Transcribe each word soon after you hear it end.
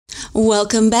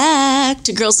Welcome back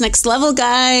to Girls Next Level,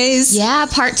 guys. Yeah,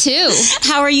 part 2.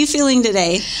 How are you feeling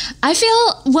today? I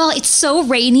feel, well, it's so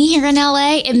rainy here in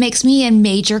LA. It makes me in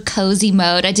major cozy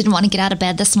mode. I didn't want to get out of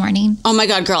bed this morning. Oh my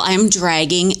God, girl, I am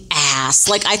dragging ass.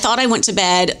 Like, I thought I went to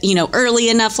bed,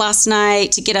 early enough last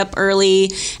night to get up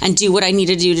early and do what I need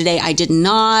to do today. I did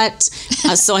not.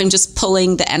 So I'm just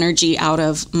pulling the energy out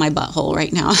of my butthole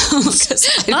right now because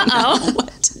I don't know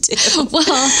what to do.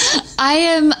 Well,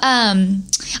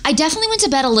 I definitely went to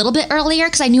bed a little bit earlier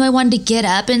because I knew I wanted to get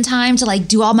up in time to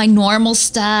do all my normal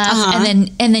stuff and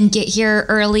then get here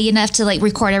early enough to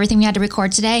record everything we had to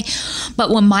record today. But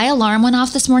when my alarm went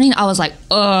off this morning, I was like,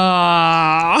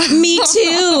 oh. Me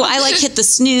too. I hit the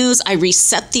snooze. I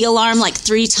reset the alarm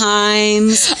 3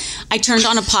 times. I turned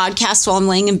on a podcast while I'm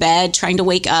laying in bed trying to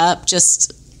wake up.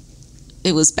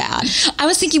 It was bad. I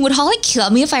was thinking, would Holly kill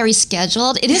me if I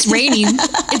rescheduled? It is raining.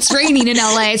 It's raining in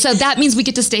LA, so that means we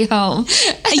get to stay home.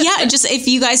 Yeah, just if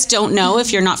you guys don't know,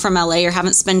 if you're not from LA or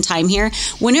haven't spent time here,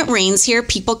 when it rains here,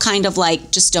 people kind of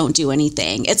just don't do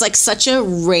anything. It's such a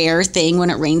rare thing when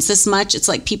it rains this much. It's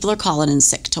people are calling in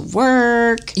sick to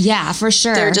work. Yeah, for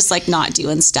sure. They're just not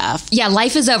doing stuff. Yeah,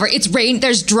 life is over. It's rain.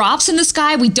 There's drops in the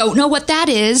sky. We don't know what that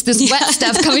is. This wet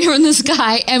stuff coming from the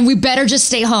sky, and we better just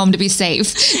stay home to be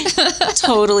safe.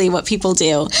 Totally what people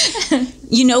do.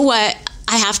 You know what?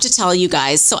 I have to tell you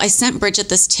guys. So I sent Bridget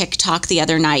this TikTok the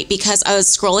other night because I was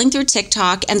scrolling through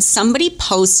TikTok and somebody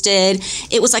posted,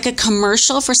 it was a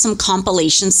commercial for some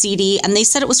compilation CD and they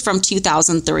said it was from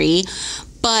 2003.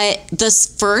 But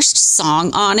this first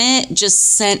song on it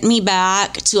just sent me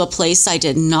back to a place I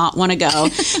did not want to go.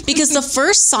 Because the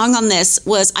first song on this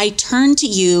was I Turn to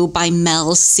You by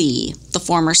Mel C, the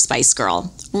former Spice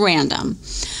Girl. Random.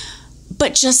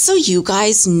 But just so you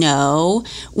guys know,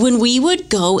 when we would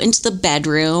go into the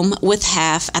bedroom with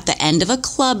Hef at the end of a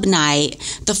club night,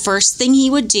 the first thing he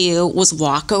would do was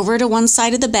walk over to one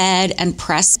side of the bed and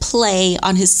press play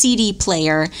on his CD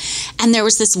player. And there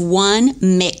was this one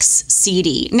mix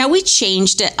CD. Now, we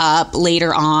changed it up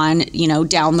later on,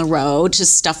 down the road to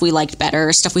stuff we liked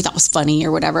better, stuff we thought was funny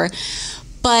or whatever.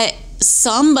 But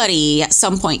somebody at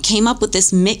some point came up with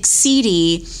this mix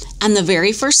CD, and the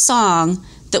very first song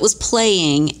that was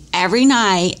playing every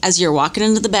night as you're walking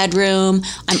into the bedroom.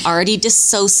 I'm already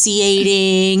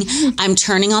dissociating. I'm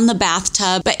turning on the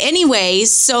bathtub. But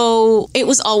anyways, so it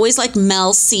was always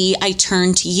Mel C, I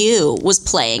Turn to You was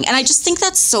playing. And I just think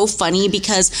that's so funny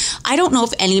because I don't know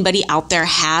if anybody out there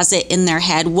has it in their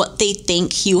head what they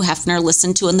think Hugh Hefner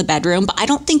listened to in the bedroom, but I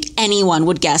don't think anyone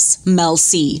would guess Mel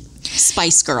C,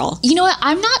 Spice Girl. You know what?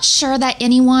 I'm not sure that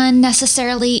anyone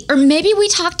necessarily, or maybe we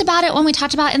talked about it when we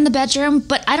talked about in the bedroom,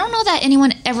 but I don't know that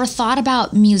anyone ever thought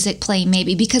about music playing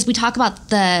maybe because we talk about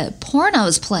the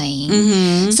pornos playing.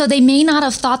 Mm-hmm. So they may not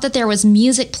have thought that there was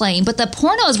music playing, but the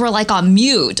pornos were on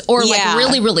mute or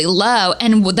really, really low.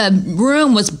 And the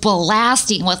room was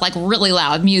blasting with really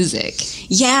loud music.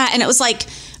 Yeah. And it was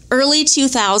early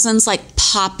 2000s,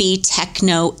 poppy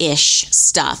techno-ish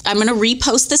stuff. I'm going to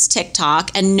repost this TikTok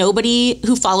and nobody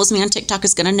who follows me on TikTok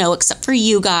is going to know except for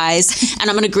you guys. And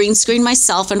I'm going to green screen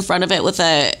myself in front of it with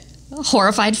a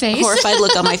horrified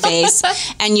look on my face.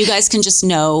 And you guys can just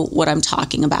know what I'm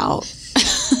talking about.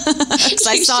 Because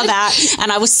I saw that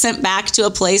and I was sent back to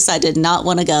a place I did not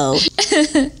want to go.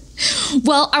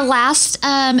 Well, our last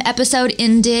episode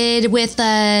ended with,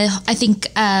 I think,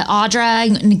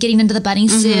 Audra getting into the bunny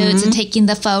suits and taking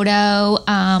the photo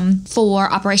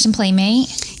for Operation Playmate.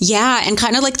 Yeah, and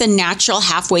kind of the natural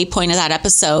halfway point of that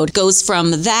episode goes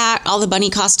from that, all the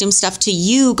bunny costume stuff, to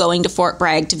you going to Fort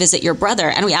Bragg to visit your brother.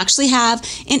 And we actually have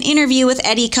an interview with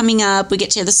Eddie coming up. We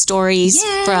get to hear the stories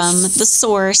from the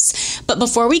source. But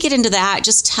before we get into that,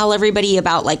 just tell everybody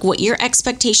about what your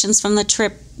expectations from the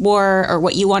trip were or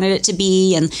what you wanted it to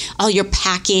be and all your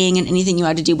packing and anything you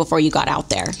had to do before you got out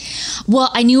there. Well,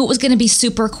 I knew it was going to be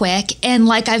super quick. And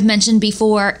like I've mentioned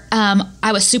before,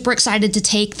 I was super excited to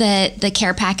take the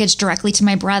care package directly to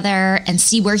my brother and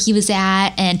see where he was at.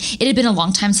 And it had been a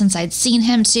long time since I'd seen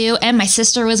him too. And my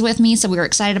sister was with me, so we were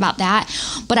excited about that.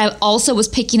 But I also was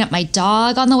picking up my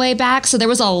dog on the way back. So there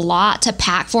was a lot to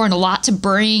pack for and a lot to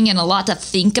bring and a lot to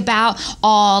think about,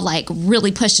 all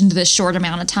really pushed into this short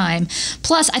amount of time.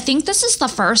 Plus, I think this is the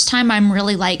first time I'm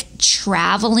really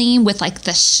traveling with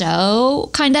the show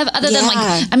kind of, other than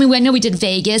I know we did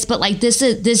Vegas, but this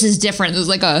is different. This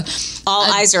is all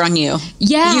eyes are on you.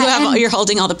 Yeah. You're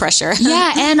holding all the pressure.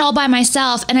 Yeah. And all by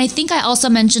myself. And I think I also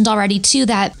mentioned already too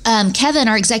that Kevin,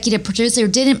 our executive producer,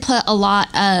 didn't put a lot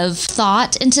of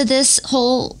thought into this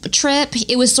whole trip.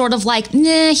 It was sort of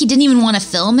he didn't even want to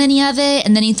film any of it.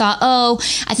 And then he thought,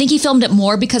 I think he filmed it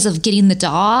more because of getting the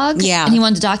dog. Yeah. And he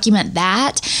wanted to document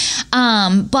that.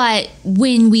 But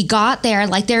when we got there,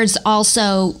 like there's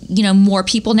also, you know, more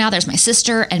people now. There's my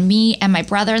sister and me and my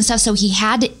brother and stuff. So he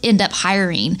had to end up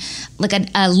hiring like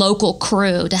a local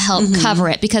crew to help cover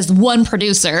it because one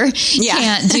producer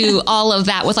can't do all of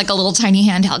that with like a little tiny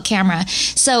handheld camera.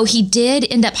 So he did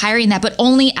end up hiring that, but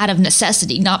only out of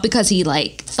necessity, not because he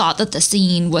like thought that the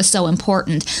scene was so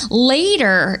important.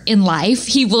 Later in life,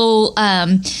 he will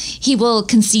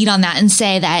concede on that and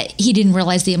say that he didn't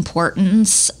realize the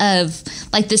importance of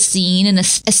like the scene and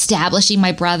establishing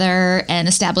my brother and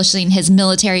establishing his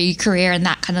military career and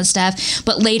that kind of stuff.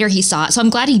 But later he saw it. So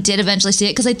I'm glad he did eventually see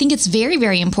it because I think it's very,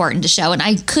 very important to show. And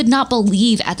I could not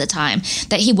believe at the time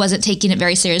that he wasn't taking it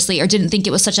very seriously or didn't think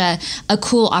it was such a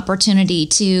cool opportunity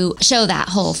to show that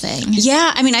whole thing.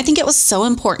 Yeah, I mean, I think it was so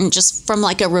important just from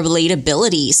like a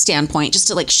relatability standpoint, just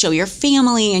to like show your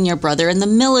family and your brother in the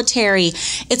military.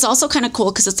 It's also kind of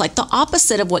cool because it's like the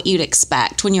opposite of what you'd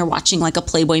expect when you're watching like a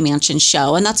Playboy Mansion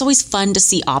show. And that's always fun to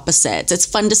see opposites. It's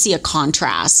fun to see a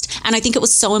contrast. And I think it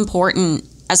was so important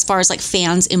as far as like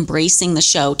fans embracing the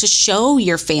show to show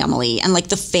your family and like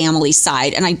the family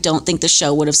side. And I don't think the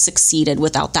show would have succeeded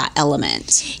without that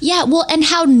element. Yeah, well, and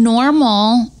how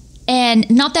normal, and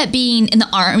not that being in the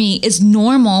Army is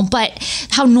normal, but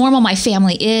how normal my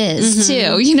family is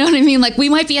too. You know what I mean? Like we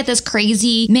might be at this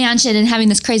crazy mansion and having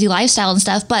this crazy lifestyle and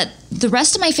stuff, but the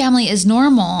rest of my family is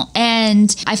normal.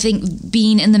 And I think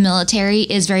being in the military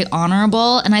is very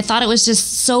honorable. And I thought it was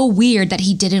just so weird that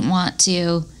he didn't want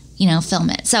to, you know, film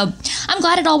it. So I'm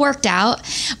glad it all worked out.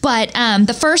 But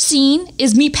the first scene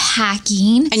is me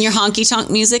packing. And your honky tonk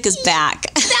music is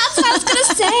back. That's what I was going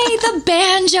to say. The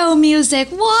banjo music.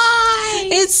 Why?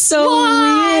 It's so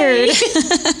weird.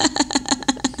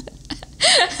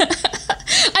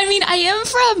 I mean, I am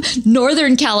from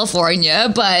Northern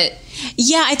California, but...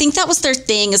 Yeah, I think that was their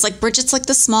thing, is like Bridget's like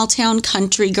the small town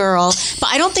country girl. But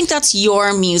I don't think that's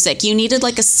your music. You needed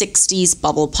like a 60s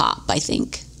bubble pop, I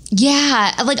think.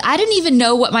 Yeah, like I didn't even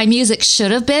know what my music should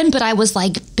have been, but I was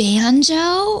like,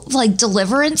 banjo, like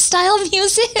Deliverance style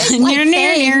music. Like,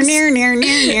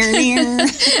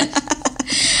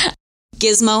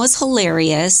 Gizmo is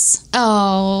hilarious.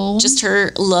 Oh. Just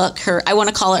her look, I want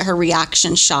to call it her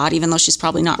reaction shot, even though she's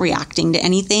probably not reacting to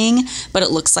anything, but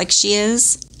it looks like she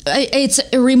is. It's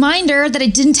a reminder that I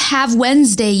didn't have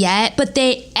Wednesday yet, but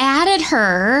they added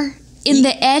her in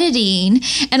the editing,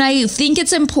 and I think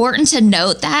it's important to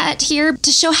note that here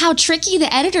to show how tricky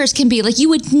the editors can be. Like you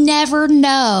would never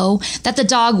know that the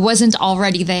dog wasn't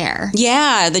already there.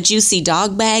 Yeah, the juicy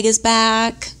dog bag is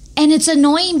back. And it's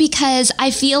annoying because I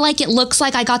feel like it looks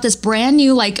like I got this brand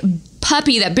new like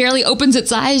puppy that barely opens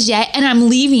its eyes yet, and I'm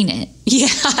leaving it. Yeah,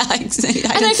 exactly.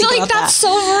 And I feel like that's so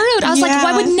rude. I was like, well,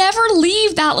 I would never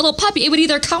leave that little puppy. It would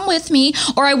either come with me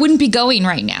or I wouldn't be going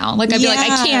right now. Like, I'd be like,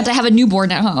 I can't. I have a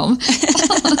newborn at home.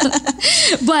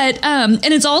 But,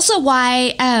 and it's also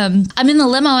why I'm in the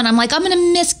limo and I'm like, I'm going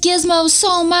to miss Gizmo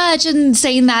so much, and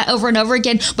saying that over and over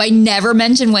again. But I never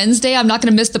mention Wednesday. I'm not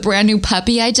going to miss the brand new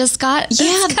puppy I just got.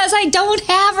 Yeah. Because I don't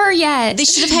have her yet. They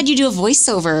should have had you do a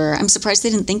voiceover. I'm surprised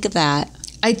they didn't think of that.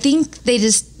 I think they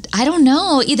just... I don't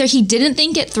know. Either he didn't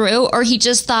think it through or he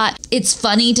just thought it's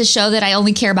funny to show that I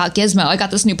only care about Gizmo. I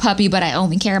got this new puppy, but I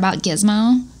only care about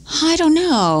Gizmo. I don't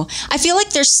know. I feel like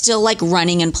they're still like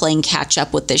running and playing catch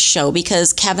up with this show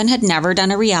because Kevin had never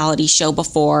done a reality show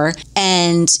before.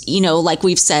 And, you know, like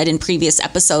we've said in previous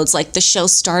episodes, like the show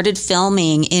started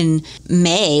filming in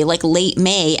May, like late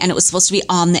May, and it was supposed to be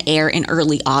on the air in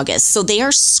early August. So they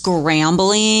are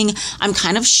scrambling. I'm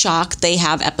kind of shocked they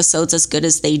have episodes as good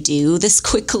as they do this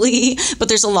quickly, but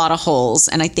there's a lot of holes.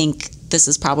 And I think this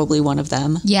is probably one of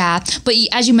them. Yeah. But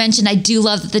as you mentioned, I do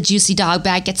love that the juicy dog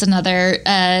bag gets another,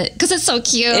 because it's so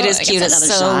cute. It is cute. It's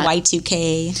so shot.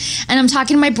 Y2K. And I'm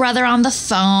talking to my brother on the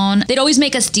phone. They'd always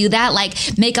make us do that,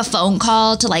 like make a phone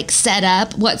call to like set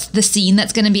up what's the scene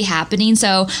that's going to be happening.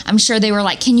 So I'm sure they were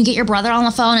like, can you get your brother on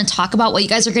the phone and talk about what you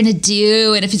guys are going to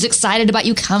do? And if he's excited about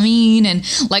you coming and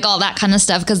like all that kind of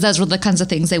stuff. Because those were the kinds of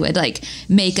things they would like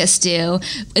make us do.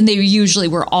 And they usually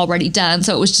were already done.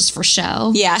 So it was just for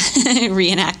show. Yeah.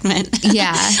 Reenactment.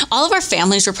 Yeah. All of our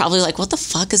families were probably like, what the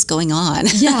fuck is going on?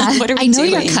 Yeah. What are we I know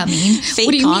doing? You're coming. Fake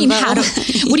what do you combo?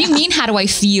 mean? What do you mean? How do I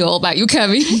feel about you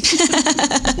coming?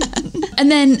 And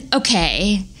then,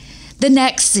 okay, the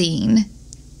next scene.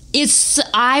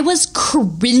 I was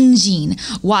cringing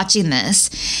watching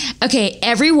this. Okay,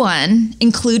 everyone,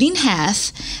 including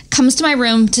Hef, comes to my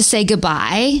room to say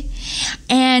goodbye.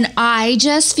 And I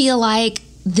just feel like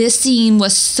this scene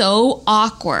was so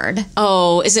awkward.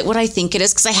 Oh, is it what I think it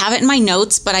is? Because I have it in my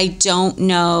notes, but I don't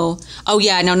know. Oh,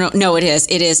 yeah, no, it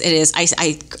is.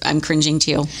 I'm cringing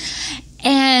too.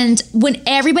 And when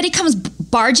everybody comes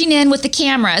barging in with the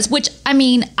cameras, which, I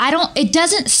mean, it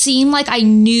doesn't seem like I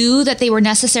knew that they were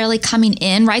necessarily coming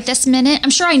in right this minute. I'm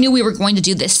sure I knew we were going to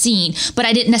do this scene, but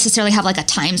I didn't necessarily have like a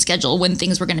time schedule when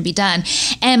things were going to be done.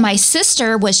 And my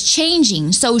sister was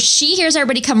changing. So she hears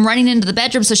everybody come running into the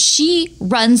bedroom. So she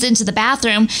runs into the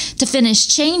bathroom to finish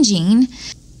changing.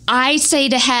 I say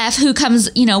to Hef, who comes,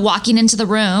 walking into the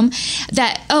room,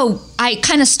 that, I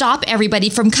kind of stop everybody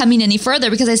from coming any further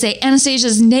because I say,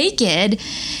 Anastasia's naked.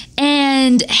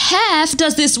 And Hef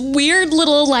does this weird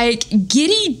little, like,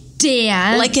 giddy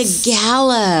dance. Like a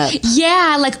gallop.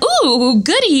 Yeah, like, ooh,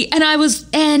 goody. And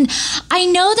I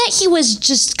know that he was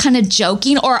just kind of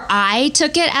joking, or I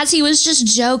took it as he was just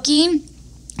joking.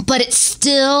 But it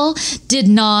still did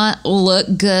not look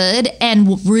good. And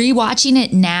rewatching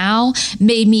it now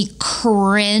made me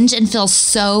cringe and feel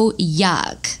so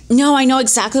yuck. No, I know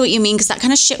exactly what you mean, because that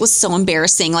kind of shit was so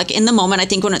embarrassing. Like, in the moment, I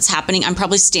think when it's happening, I'm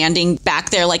probably standing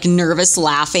back there, like, nervous,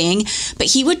 laughing. But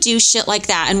he would do shit like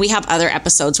that. And we have other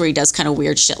episodes where he does kind of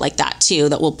weird shit like that, too,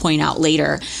 that we'll point out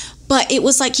later. But it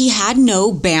was like he had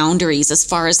no boundaries as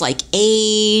far as like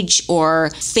age or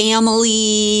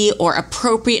family or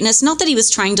appropriateness. Not that he was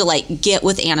trying to like get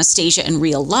with Anastasia in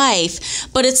real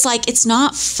life, but it's like, it's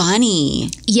not funny.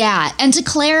 Yeah. And to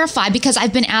clarify, because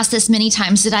I've been asked this many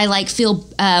times, did I like feel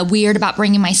weird about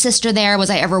bringing my sister there? Was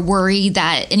I ever worried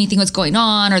that anything was going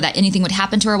on or that anything would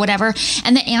happen to her or whatever?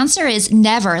 And the answer is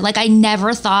never. Like, I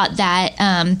never thought that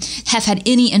Hef had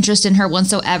any interest in her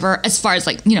whatsoever as far as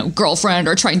like, girlfriend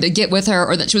or trying to get with her,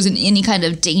 or that she was in any kind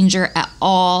of danger at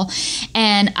all.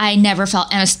 And I never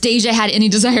felt Anastasia had any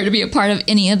desire to be a part of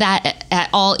any of that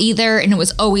at all either. And it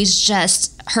was always just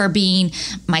her being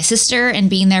my sister and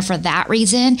being there for that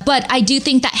reason. But I do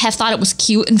think that Hef thought it was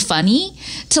cute and funny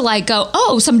to like go,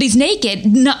 oh, somebody's naked,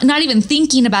 not even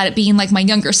thinking about it being like my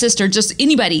younger sister, just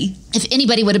anybody. If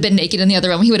anybody would have been naked in the other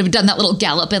room, he would have done that little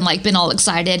gallop and like been all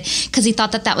excited because he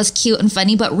thought that was cute and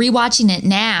funny. But rewatching it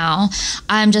now,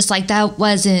 I'm just like, that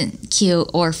wasn't cute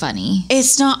or funny.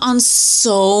 It's not on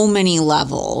so many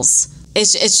levels.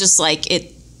 It's just like,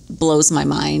 it blows my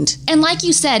mind. And like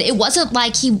you said, it wasn't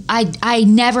like I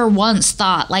never once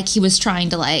thought like he was trying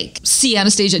to like see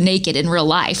Anastasia naked in real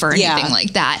life or anything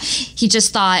like that. He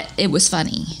just thought it was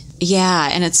funny. Yeah,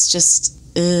 and it's just...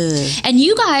 Ugh. And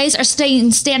you guys are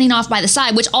standing off by the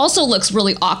side, which also looks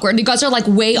really awkward. You guys are like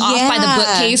way off by the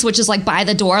bookcase, which is like by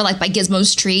the door, like by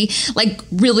Gizmo's tree, like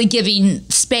really giving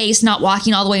space, not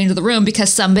walking all the way into the room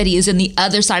because somebody is in the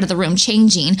other side of the room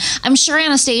changing. I'm sure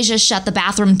Anastasia shut the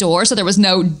bathroom door, so there was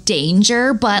no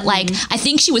danger, but like I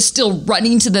think she was still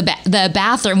running to the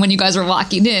bathroom when you guys were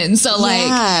walking in. So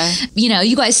like,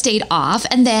 you guys stayed off,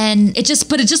 and then it just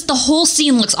the whole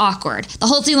scene looks awkward. The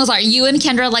whole scene looks like you and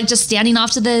Kendra like just standing off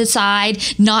to the side,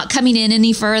 not coming in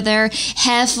any further.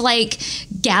 Hef like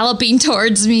galloping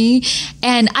towards me,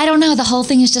 and I don't know, the whole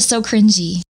thing is just so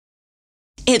cringy.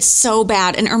 It's so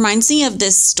bad. And it reminds me of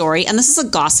this story. And this is a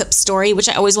gossip story, which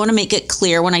I always want to make it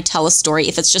clear when I tell a story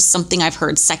if it's just something I've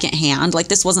heard secondhand. Like,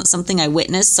 this wasn't something I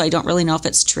witnessed, so I don't really know if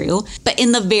it's true. But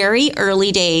in the very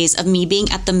early days of me being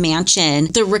at the mansion,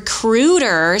 the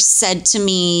recruiter said to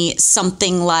me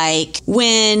something like,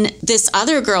 when this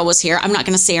other girl was here, I'm not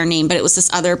going to say her name, but it was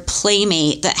this other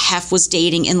Playmate that Hef was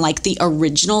dating in like the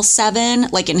original 7,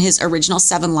 like in his original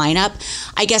 7 lineup.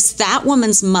 I guess that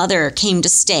woman's mother came to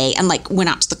stay and like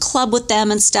went out to the club with them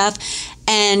and stuff.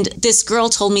 And this girl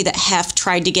told me that Hef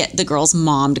tried to get the girl's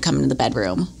mom to come into the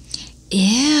bedroom.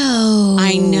 Ew.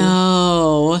 I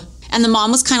know. And the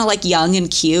mom was kind of like young and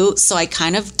cute, so I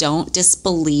kind of don't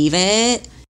disbelieve it.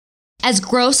 As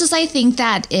gross as I think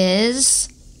that is,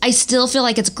 I still feel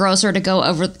like it's grosser to go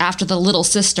over after the little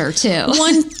sister, too.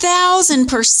 1,000%.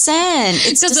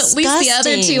 It's because at least the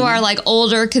other two are like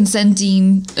older,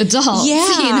 consenting adults.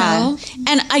 Yeah.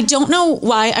 And I don't know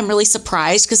why I'm really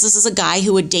surprised, because this is a guy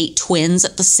who would date twins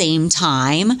at the same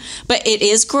time. But it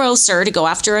is grosser to go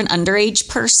after an underage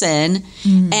person.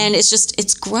 And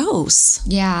it's gross.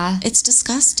 Yeah. It's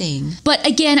disgusting. But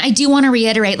again, I do want to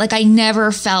reiterate, like, I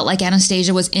never felt like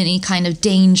Anastasia was any kind of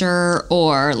danger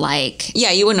or like... Yeah,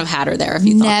 you wouldn't have had her there if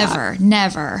you thought that.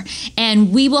 Never.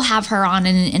 And we will have her on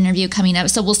in an interview coming up,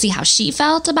 so we'll see how she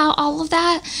felt about all of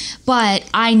that. But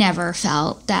I never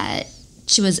felt that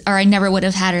she was, or I never would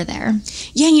have had her there.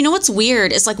 Yeah, you know what's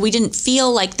weird? It's like we didn't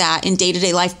feel like that in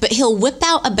day-to-day life, but he'll whip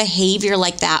out a behavior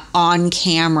like that on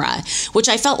camera, which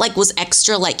I felt like was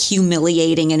extra like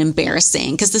humiliating and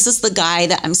embarrassing, because this is the guy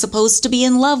that I'm supposed to be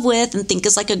in love with and think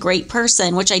is like a great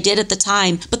person, which I did at the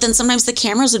time. But then sometimes the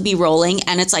cameras would be rolling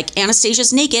and it's like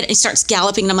Anastasia's naked and he starts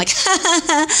galloping and I'm like, ha ha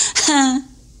ha ha.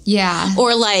 Yeah.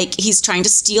 Or like he's trying to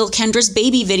steal Kendra's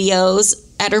baby videos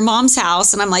at her mom's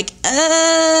house, and I'm like,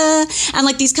 and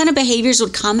like these kind of behaviors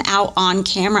would come out on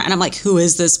camera, and I'm like, who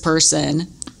is this person?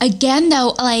 Again,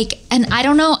 though, like, and I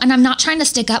don't know, and I'm not trying to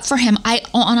stick up for him. I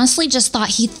honestly just thought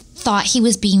he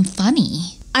was being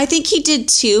funny. I think he did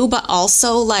too, but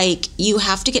also like you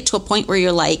have to get to a point where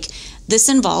you're like, this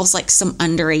involves like some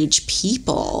underage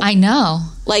people. I know.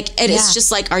 Like, it's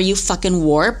just like, are you fucking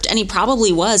warped? And he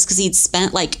probably was, because he'd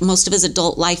spent like most of his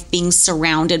adult life being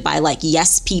surrounded by like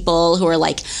yes people who are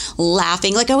like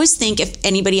laughing. Like, I always think if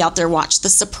anybody out there watched The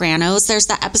Sopranos, there's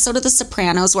that episode of The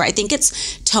Sopranos where I think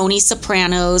it's Tony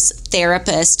Soprano's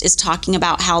therapist is talking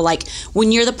about how like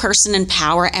when you're the person in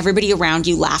power, everybody around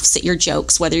you laughs at your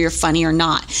jokes, whether you're funny or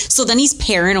not. So then he's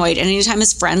paranoid, and anytime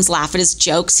his friends laugh at his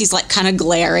jokes, he's like kind of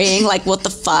glaring, like, what the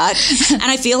fuck? And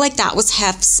I feel like that was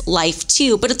Hef's life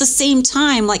too. But at the same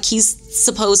time, like, he's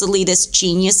supposedly this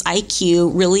genius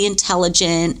IQ, really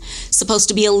intelligent, supposed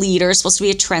to be a leader, supposed to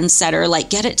be a trendsetter. Like,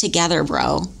 get it together,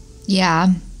 bro. Yeah.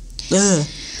 Ugh.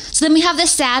 So then we have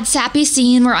this sad, sappy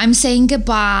scene where I'm saying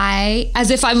goodbye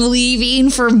as if I'm leaving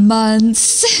for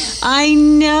months. I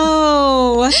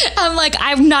know. I'm like,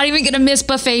 I'm not even going to miss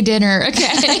buffet dinner,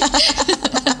 okay?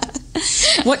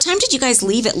 What time did you guys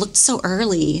leave? It looked so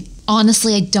early.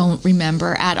 Honestly, I don't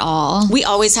remember at all. We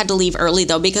always had to leave early,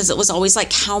 though, because it was always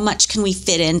like, how much can we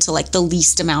fit into like the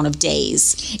least amount of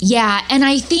days? Yeah, and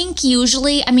I think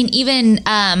usually, I mean, even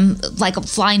like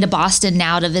flying to Boston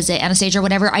now to visit Anastasia or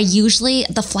whatever,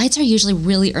 the flights are usually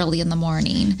really early in the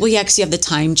morning. Well, yeah, because you have the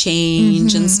time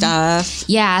change and stuff.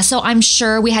 Yeah, so I'm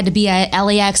sure we had to be at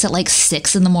LAX at like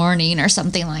 6 in the morning or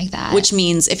something like that. Which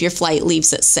means if your flight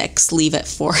leaves at 6, leave at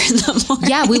 4 in the morning.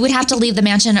 Yeah, we would have to leave the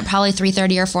mansion at probably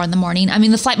 3:30 or 4 in the morning. I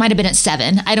mean, the flight might have been at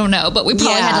 7. I don't know, but we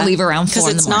probably had to leave around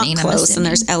 4 in the morning. Because it's not close and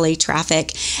there's LA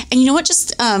traffic. And you know what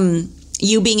just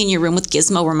you being in your room with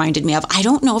Gizmo reminded me of? I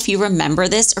don't know if you remember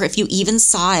this or if you even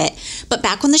saw it, but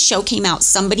back when the show came out,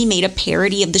 somebody made a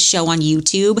parody of the show on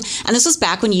YouTube. And this was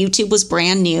back when YouTube was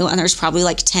brand new, and there's probably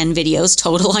like 10 videos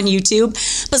total on YouTube.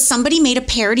 But somebody made a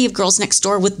parody of Girls Next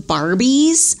Door with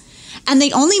Barbies. And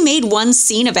they only made one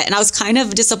scene of it, and I was kind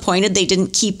of disappointed they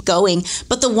didn't keep going.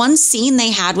 But the one scene they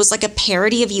had was like a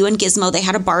parody of you and Gizmo. They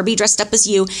had a Barbie dressed up as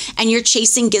you, and you're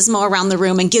chasing Gizmo around the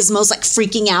room, and Gizmo's like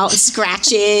freaking out and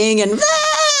scratching, and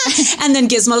and then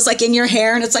Gizmo's like in your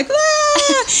hair, and it's like,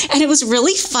 and it was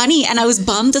really funny, and I was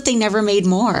bummed that they never made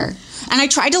more. And I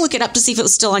tried to look it up to see if it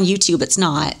was still on YouTube. It's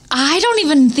not. I don't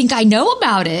even think I know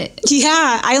about it.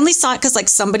 Yeah, I only saw it because like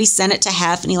somebody sent it to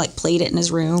Hef and he like played it in his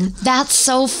room. That's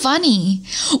so funny.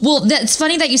 Well, that's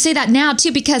funny that you say that now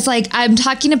too, because like I'm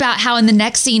talking about how in the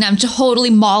next scene I'm totally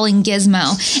mauling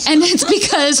Gizmo, and it's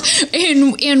because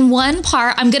in one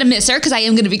part I'm gonna miss her because I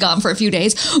am gonna be gone for a few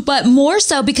days, but more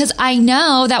so because I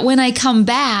know that when I come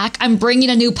back I'm bringing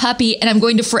a new puppy and I'm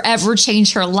going to forever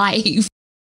change her life.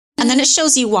 And then it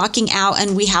shows you walking out,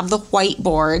 and we have the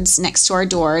whiteboards next to our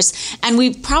doors. And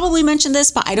we probably mentioned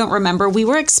this, but I don't remember. We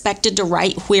were expected to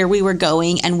write where we were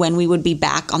going and when we would be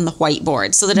back on the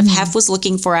whiteboard, so that if Hef was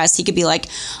looking for us, he could be like,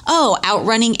 oh, out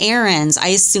running errands. I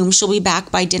assume she'll be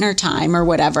back by dinner time or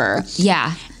whatever.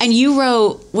 Yeah. And you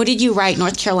wrote, what did you write?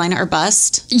 North Carolina or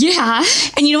bust? Yeah.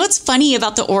 And you know what's funny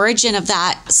about the origin of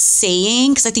that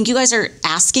saying? Because I think you guys are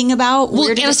asking about.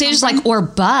 Well, Anastasia's like, or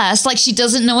bust. Like, she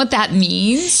doesn't know what that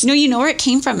means. No, you know where it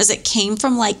came from? Is it came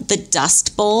from like the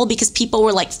Dust Bowl, because people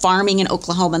were like farming in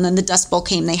Oklahoma, and then the Dust Bowl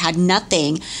came. They had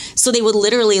nothing. So they would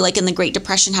literally, like in the Great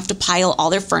Depression, have to pile all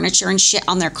their furniture and shit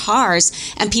on their cars.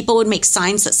 And people would make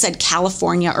signs that said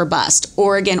California or bust,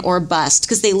 Oregon or bust,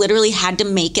 because they literally had to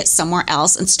make it somewhere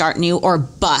else and start new, or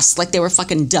bust, like they were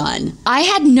fucking done. I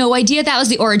had no idea that was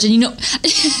the origin. You know,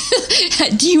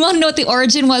 do you want to know what the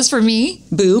origin was for me?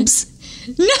 Boobs?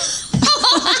 No.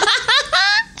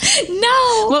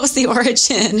 No. What was the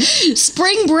origin?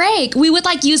 Spring break. We would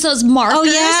like use those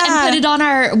markers and put it on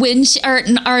our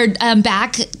our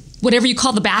back, whatever you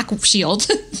call the back shield,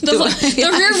 the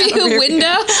rear view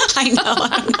window. I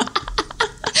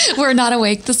know. We're not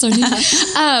awake this morning.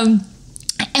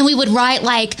 And we would write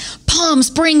like Palm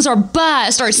Springs or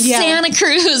bust, or Santa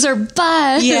Cruz or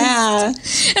bust. Yeah.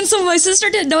 And so my sister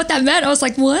didn't know what that meant. I was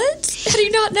like, what? How do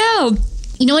you not know?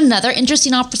 You know, another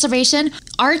interesting observation,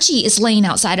 Archie is laying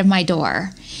outside of my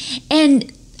door.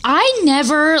 And I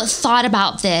never thought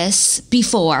about this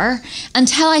before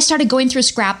until I started going through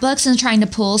scrapbooks and trying to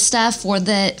pull stuff for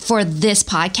this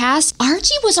podcast.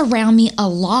 Archie was around me a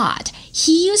lot.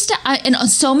 He used to, in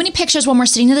so many pictures when we're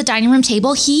sitting at the dining room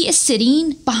table, he is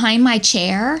sitting behind my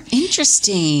chair.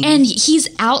 Interesting. And he's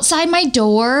outside my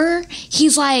door.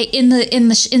 He's like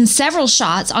in several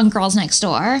shots on Girls Next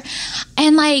Door.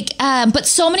 And like, but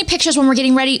so many pictures when we're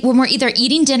getting ready, when we're either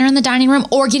eating dinner in the dining room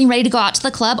or getting ready to go out to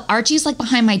the club, Archie's like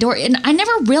behind my door. And I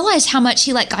never realized how much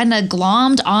he like kind of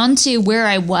glommed onto where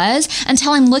I was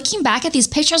until I'm looking back at these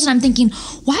pictures and I'm thinking,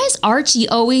 why is Archie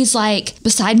always like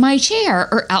beside my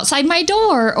chair or outside my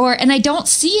door? And I don't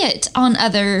see it on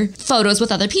other photos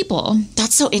with other people.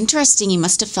 That's so interesting. You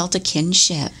must have felt a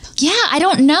kinship. Yeah, I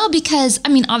don't know because, I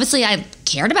mean, obviously I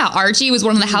cared about Archie. He was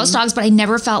one of the house dogs, but I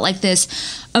never felt like this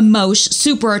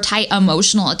super tight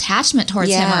emotional attachment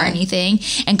towards him or anything.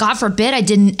 And God forbid I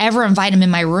didn't ever invite him in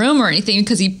my room or anything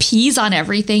because he pees on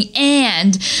everything.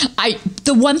 And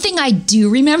the one thing I do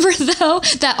remember, though,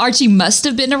 that Archie must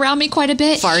have been around me quite a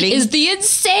bit farting is the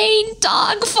insane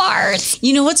dog farts.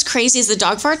 You know what's crazy is the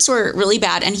dog farts were really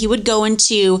bad, and he would go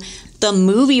into the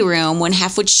movie room when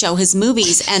Hef would show his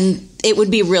movies, and it would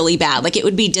be really bad. Like, it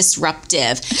would be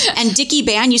disruptive. And Dickie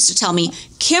Ban used to tell me,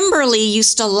 Kimberly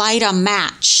used to light a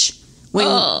match when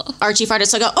Archie farted.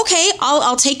 So I go, okay,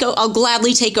 I'll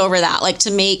gladly take over that, like,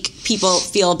 to make people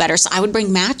feel better. So I would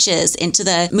bring matches into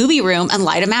the movie room and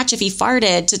light a match if he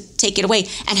farted to take it away.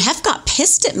 And Hef got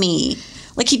pissed at me.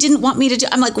 Like, he didn't want me to do.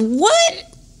 I'm like, what?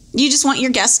 You just want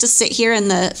your guests to sit here in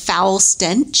the foul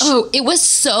stench? Oh, it was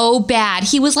so bad.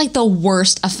 He was like the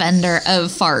worst offender of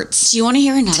farts. Do you want to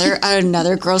hear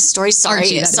another gross story? Sorry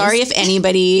if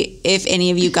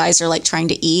any of you guys are like trying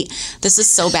to eat. This is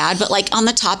so bad. But like on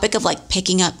the topic of like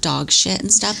picking up dog shit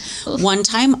and stuff, one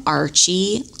time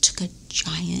Archie took a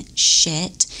giant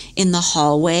shit in the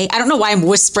hallway. I don't know why I'm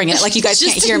whispering it. Like you guys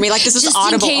can't hear me. Like this is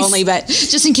audible only, but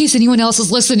just in case anyone else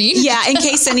is listening. Yeah, in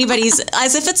case anybody's,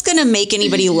 as if it's going to make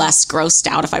anybody less grossed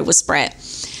out if I whisper it.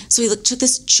 So he took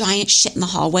this giant shit in the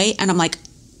hallway, and I'm like,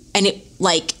 and it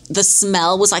like the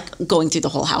smell was like going through the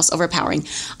whole house, overpowering.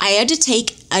 I had to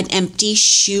take an empty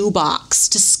shoebox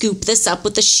to scoop this up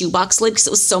with the shoebox lid because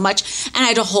it was so much, and I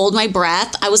had to hold my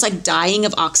breath. I was like dying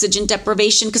of oxygen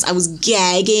deprivation because I was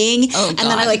gagging. And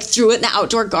then I like threw it in the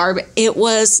outdoor garbage. It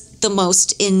was the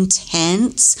most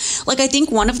intense. Like, I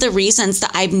think one of the reasons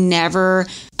that I've never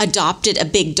adopted a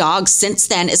big dog since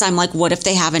then is I'm like, what if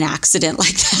they have an accident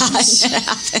like that? It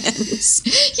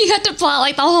happens. You had to pull out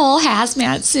like the whole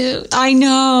hazmat suit. I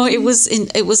know, it was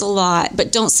a lot.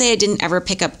 But don't say I didn't ever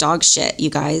pick up dog shit,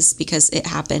 you guys, because it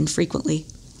happened frequently.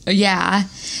 Yeah.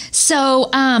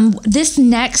 So this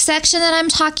next section that I'm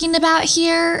talking about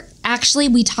here, actually,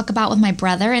 we talk about with my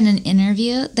brother in the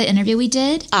interview we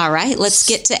did. All right, let's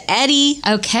get to Eddie.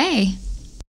 Okay.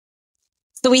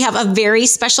 So we have a very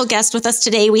special guest with us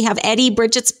today. We have Eddie,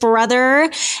 Bridget's brother.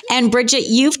 And Bridget,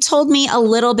 you've told me a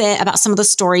little bit about some of the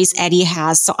stories Eddie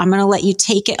has. So I'm going to let you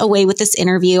take it away with this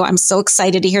interview. I'm so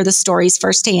excited to hear the stories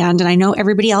firsthand. And I know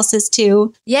everybody else is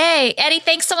too. Yay. Eddie,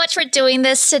 thanks so much for doing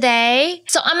this today.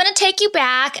 So I'm going to take you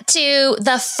back to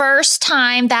the first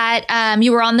time that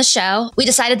you were on the show. We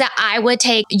decided that I would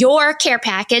take your care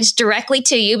package directly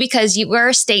to you because you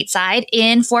were stateside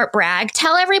in Fort Bragg.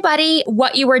 Tell everybody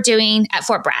what you were doing at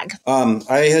Fort Bragg.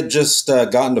 I had just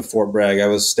gotten to Fort Bragg. I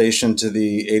was stationed to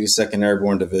the 82nd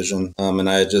Airborne Division, and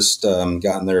I had just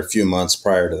gotten there a few months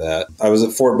prior to that. I was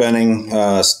at Fort Benning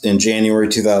in January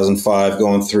 2005,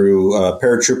 going through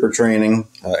paratrooper training,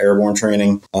 airborne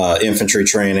training, infantry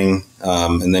training,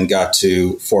 and then got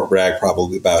to Fort Bragg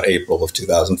probably about April of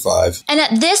 2005. And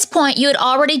at this point, you had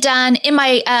already done, in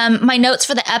my my notes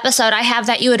for the episode, I have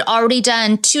that you had already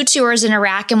done 2 tours in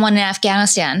Iraq and 1 in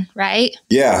Afghanistan, right?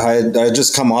 Yeah, I had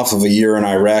just come off of a year in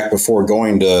Iraq before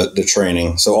going to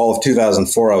training. So all of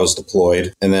 2004, I was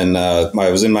deployed. And then I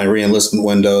was in my re-enlistment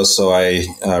window, so I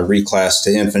reclassed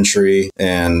to infantry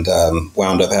and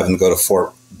wound up having to go to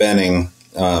Fort Benning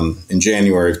in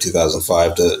January of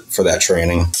 2005 for that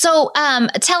training. So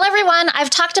tell everyone, I've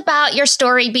talked about your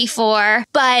story before,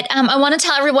 but I want to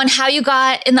tell everyone how you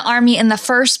got in the Army in the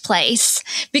first place,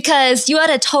 because you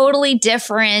had a totally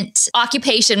different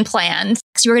occupation planned.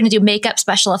 You were going to do makeup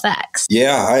special effects.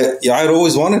 Yeah, I'd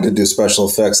always wanted to do special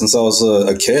effects since I was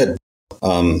a kid.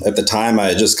 At the time, I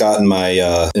had just gotten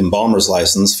my embalmer's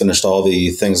license, finished all the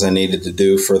things I needed to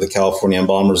do for the California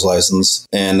embalmer's license,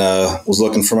 and was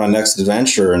looking for my next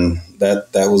adventure. And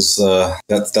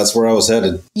that's where I was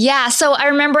headed. Yeah. So I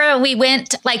remember we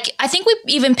went, like, I think we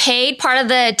even paid part of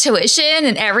the tuition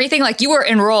and everything. Like, you were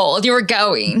enrolled, you were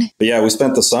going. But yeah, we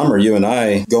spent the summer, you and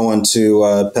I, going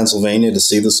to Pennsylvania to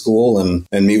see the school and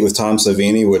meet with Tom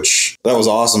Savini, which that was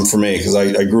awesome for me because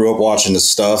I grew up watching his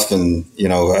stuff, and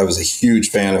I was a huge huge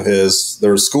fan of his.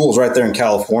 There were schools right there in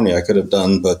California I could have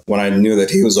done, but when I knew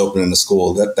that he was opening the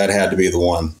school, that had to be the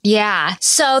one. Yeah.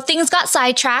 So things got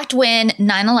sidetracked when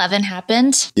 9/11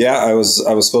 happened. Yeah, I was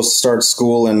supposed to start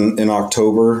school in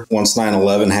October once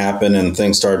 9/11 happened, and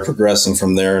things started progressing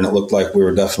from there, and it looked like we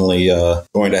were definitely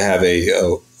going to have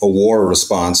a war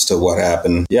response to what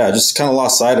happened. Yeah, I just kind of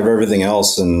lost sight of everything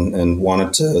else and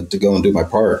wanted to go and do my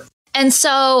part. And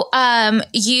so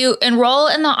you enroll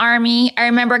in the Army. I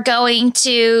remember going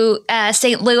to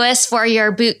St. Louis for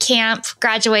your boot camp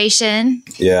graduation.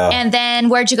 Yeah. And then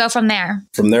where'd you go from there?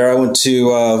 From there, I went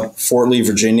to Fort Lee,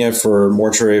 Virginia for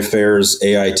Mortuary Affairs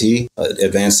AIT,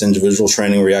 Advanced Individual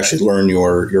Training, where you actually learn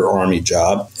your Army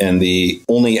job. And the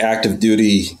only active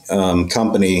duty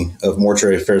company of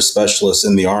Mortuary Affairs specialists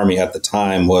in the Army at the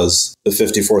time was the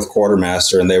 54th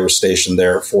Quartermaster, and they were stationed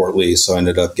there at Fort Lee. So I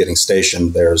ended up getting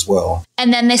stationed there as well.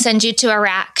 And then they send you to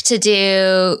Iraq to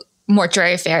do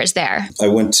mortuary affairs there. I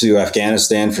went to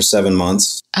Afghanistan for 7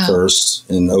 months first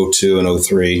in 02 and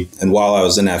 03. And while I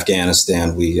was in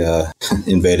Afghanistan, we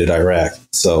invaded Iraq.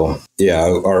 So, yeah,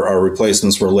 our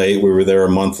replacements were late. We were there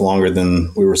a month longer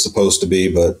than we were supposed to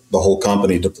be, but the whole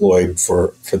company deployed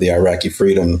for the Iraqi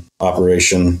Freedom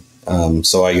Operation.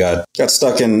 So I got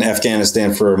stuck in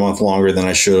Afghanistan for a month longer than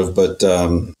I should have. But,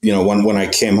 when I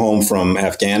came home from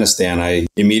Afghanistan, I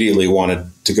immediately wanted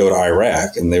to go to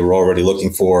Iraq, and they were already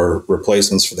looking for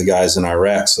replacements for the guys in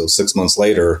Iraq. So 6 months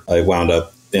later, I wound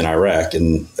up in Iraq,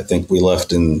 and I think we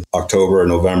left in October or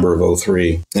November of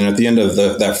 03. And at the end of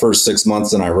that first 6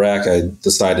 months in Iraq, I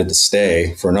decided to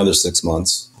stay for another 6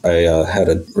 months. I had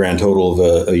a grand total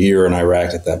of a year in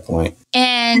Iraq at that point.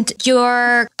 And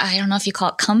your, I don't know if you call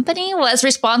it company, was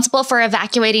responsible for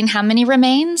evacuating how many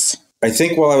remains? I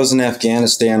think while I was in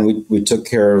Afghanistan, we took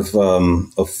care of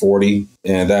 40,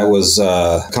 and that was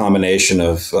a combination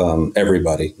of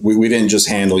everybody. We didn't just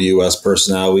handle U.S.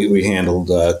 personnel. We handled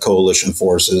coalition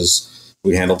forces.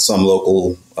 We handled some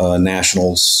local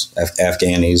nationals,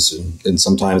 Afghanis, and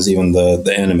sometimes even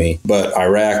the enemy. But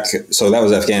Iraq, so that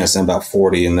was Afghanistan, about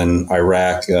 40, and then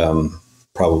Iraq,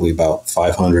 probably about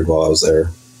 500 while I was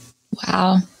there.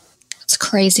 Wow. It's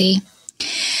crazy.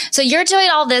 So you're doing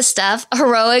all this stuff,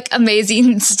 heroic,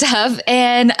 amazing stuff,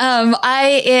 and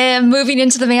I am moving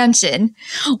into the mansion.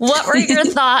 What were your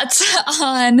thoughts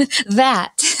on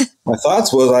that? My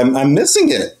thoughts was I'm missing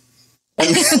it.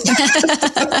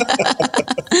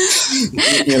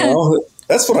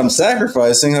 That's what I'm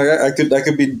sacrificing. I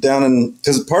could be down in,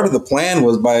 because part of the plan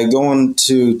was by going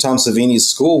to Tom Savini's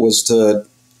school was to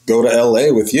go to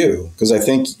LA with you, because I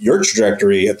think your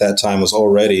trajectory at that time was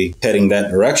already heading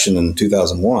that direction in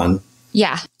 2001.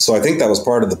 Yeah. So I think that was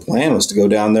part of the plan, was to go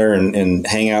down there and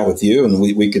hang out with you, and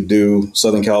we could do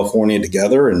Southern California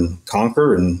together and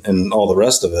conquer and all the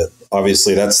rest of it.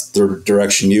 Obviously, that's the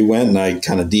direction you went, and I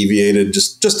kind of deviated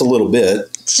just a little bit.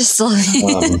 Just a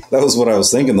little. That was what I was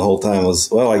thinking the whole time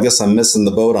was, well, I guess I'm missing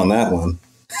the boat on that one.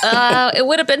 It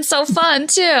would have been so fun,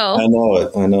 too. I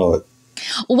know it.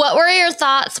 What were your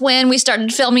thoughts when we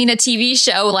started filming a TV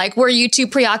show? Like, were you too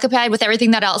preoccupied with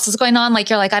everything that else is going on? Like,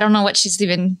 you're like, I don't know what she's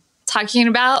even talking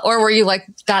about? Or were you like,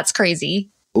 that's crazy?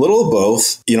 A little of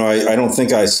both. I don't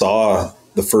think I saw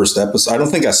the first episode. I don't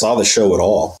think I saw the show at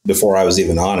all before I was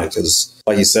even on it. Because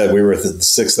like you said, we were at the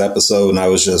 6th episode, and I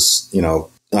was just, in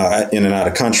and out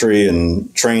of country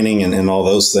and training and all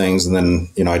those things. And then,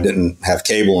 I didn't have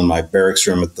cable in my barracks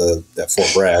room at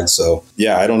Fort Bragg. So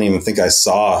yeah, I don't even think I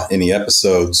saw any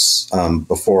episodes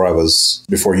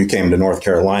before you came to North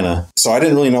Carolina. So I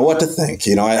didn't really know what to think.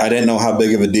 I didn't know how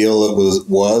big of a deal it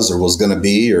was going to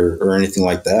be or anything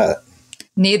like that.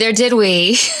 Neither did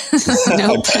we.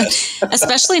 Nope.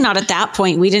 Especially not at that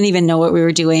point. We didn't even know what we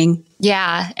were doing.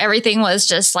 Yeah, everything was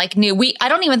just like new. I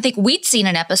don't even think we'd seen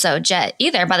an episode yet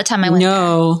either by the time I went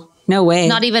there. No way.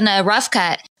 Not even a rough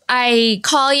cut. I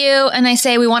call you and I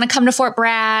say, we want to come to Fort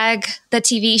Bragg, the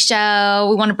TV show.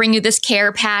 We want to bring you this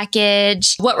care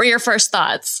package. What were your first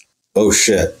thoughts? Oh,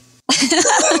 shit.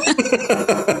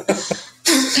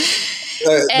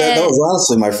 That was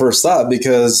honestly my first thought,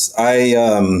 because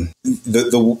what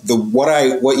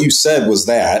you said was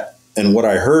that, and what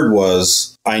I heard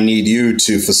was, I need you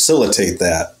to facilitate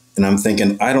that. And I'm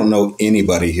thinking, I don't know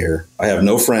anybody here. I have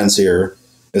no friends here.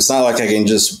 It's not like I can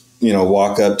just,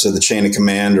 walk up to the chain of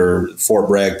command or Fort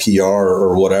Bragg PR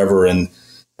or whatever and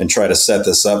try to set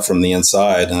this up from the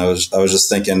inside. And I was just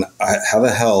thinking, how the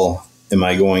hell am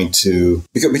I going to,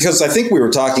 because I think we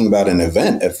were talking about an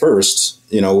event at first,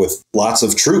 with lots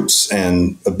of troops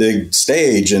and a big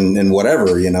stage and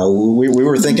whatever, we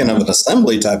were thinking of an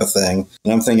assembly type of thing.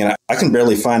 And I'm thinking, I can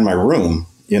barely find my room,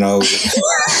 you know.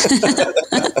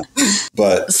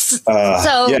 But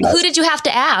who did you have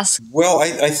to ask? Well,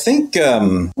 I think,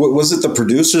 was it the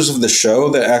producers of the show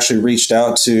that actually reached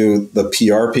out to the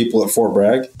PR people at Fort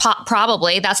Bragg?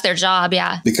 Probably. That's their job,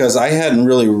 yeah. Because I hadn't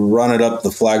really run it up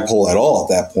the flagpole at all at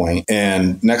that point.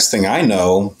 And next thing I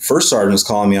know, First Sergeant's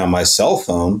calling me on my cell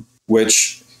phone,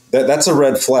 which that's a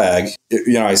red flag.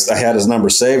 I had his number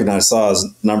saved and I saw his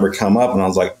number come up and I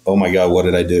was like, oh my God, what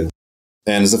did I do?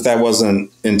 And as if that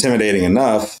wasn't intimidating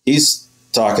enough, he's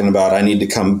talking about, I need to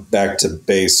come back to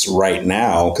base right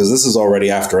now because this is already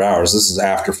after hours. This is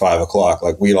after 5 o'clock.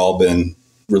 Like we'd all been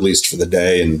released for the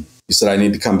day. And he said, I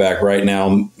need to come back right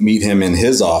now, meet him in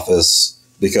his office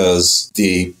because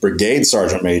the brigade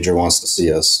sergeant major wants to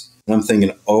see us. And I'm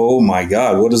thinking, oh my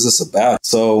God, what is this about?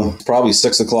 So it's probably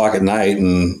 6 o'clock at night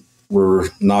and we're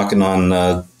knocking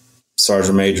on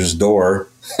Sergeant Major's door.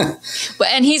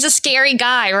 And he's a scary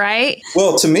guy, right?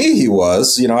 Well, to me, he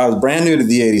was. I was brand new to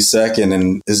the 82nd,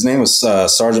 and his name was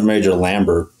Sergeant Major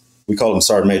Lambert. We called him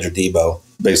Sergeant Major Debo,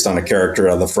 based on a character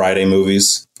of the Friday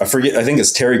movies. I forget. I think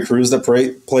it's Terry Crews that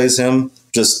plays him.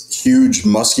 Just huge,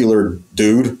 muscular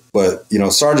dude. But,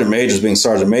 Sergeant Majors being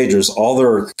Sergeant Majors, all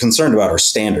they're concerned about are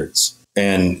standards.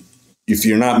 And if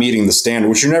you're not meeting the standard,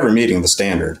 which you're never meeting the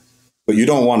standard, but you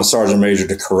don't want a Sergeant Major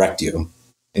to correct you.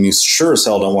 And you sure as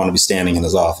hell don't want to be standing in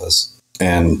his office.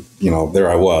 And, there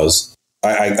I was.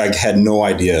 I had no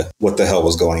idea what the hell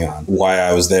was going on, why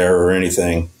I was there or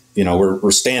anything.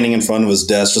 We're standing in front of his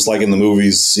desk, just like in the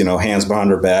movies, hands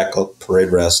behind our back,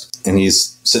 parade rest. And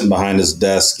he's sitting behind his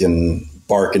desk and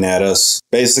barking at us.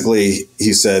 Basically,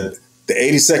 he said, the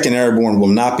 82nd Airborne will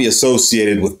not be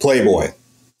associated with Playboy.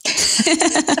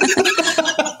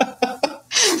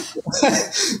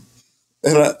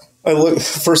 And I look,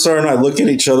 First Sergeant and I look at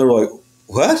each other like,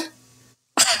 what?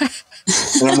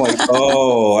 And I'm like,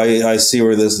 oh, I see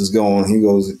where this is going. He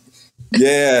goes,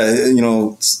 yeah,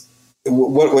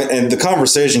 what? And the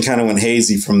conversation kind of went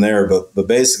hazy from there. But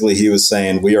basically he was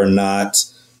saying we are not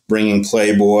bringing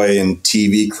Playboy and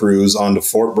TV crews onto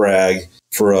Fort Bragg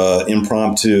for a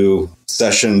impromptu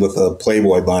session with a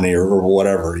Playboy bunny or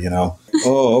whatever,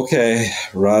 Oh, okay.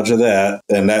 Roger that.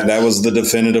 And that was the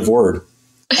definitive word.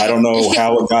 I don't know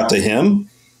how it got to him.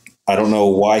 I don't know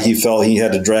why he felt he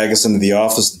had to drag us into the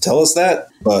office to tell us that.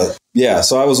 But yeah,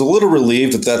 so I was a little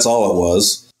relieved that that's all it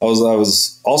was. I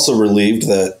was also relieved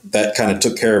that kind of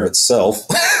took care of itself.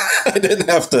 I didn't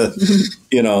have to,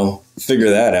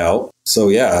 figure that out. So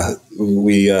yeah,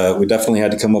 we definitely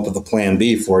had to come up with a plan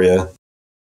B for you.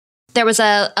 There was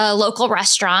a local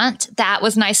restaurant that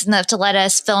was nice enough to let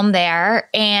us film there.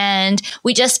 And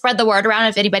we just spread the word around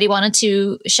if anybody wanted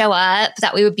to show up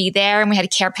that we would be there. And we had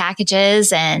care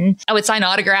packages and I would sign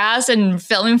autographs and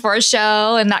filming for a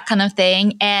show and that kind of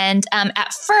thing. And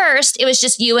at first, it was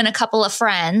just you and a couple of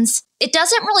friends. It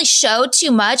doesn't really show too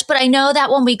much, but I know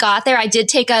that when we got there, I did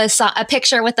take a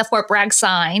picture with the Fort Bragg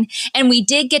sign and we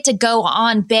did get to go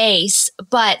on base,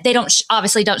 but they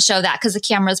obviously don't show that because the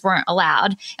cameras weren't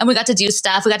allowed. And we got to do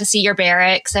stuff. We got to see your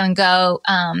barracks and go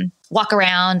walk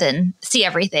around and see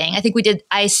everything. I think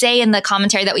I say in the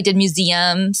commentary that we did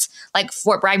museums, like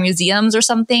Fort Bragg museums or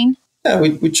something. Yeah,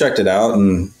 we checked it out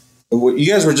and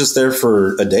you guys were just there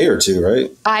for a day or two,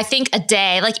 right? I think a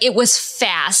day. Like, it was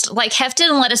fast. Like, Hef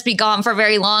didn't let us be gone for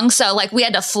very long. So, like, we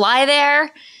had to fly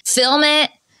there, film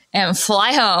it, and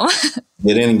fly home.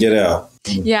 Get in and get out.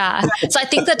 Yeah. So, I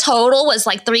think the total was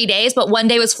like 3 days, but one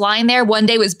day was flying there, one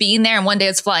day was being there, and one day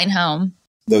was flying home.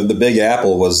 The Big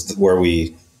Apple was where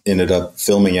we ended up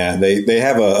filming at. They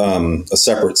have a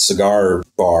separate cigar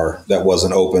bar that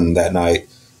wasn't open that night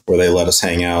where they let us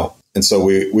hang out. And so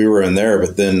we were in there,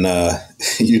 but then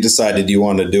you decided you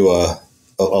wanted to do a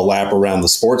lap around the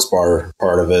sports bar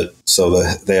part of it. So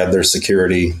they had their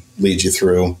security lead you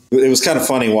through. It was kind of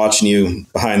funny watching you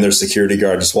behind their security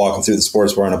guard just walking through the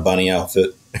sports bar in a bunny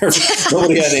outfit.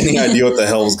 Nobody had any idea what the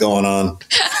hell was going on.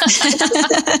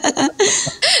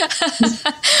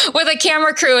 With a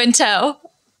camera crew in tow.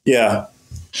 Yeah.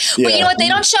 But you know what? They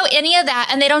don't show any of that.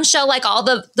 And they don't show like all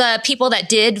the people that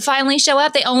did finally show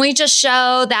up. They only just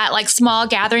show that like small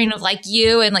gathering of like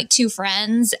you and like two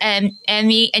friends and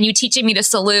me and you teaching me to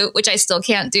salute, which I still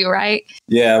can't do, right?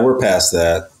 Yeah, we're past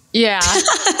that. Yeah.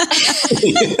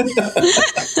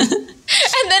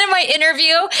 And then in my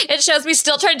interview, it shows me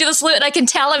still trying to do the salute and I can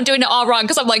tell I'm doing it all wrong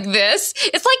because I'm like this.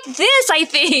 It's like this, I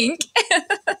think.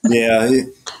 Yeah.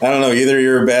 I don't know. Either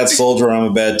you're a bad soldier or I'm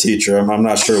a bad teacher. I'm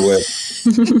not sure which.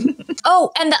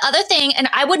 Oh, and the other thing, and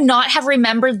I would not have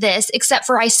remembered this except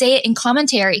for I say it in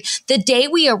commentary. The day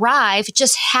we arrive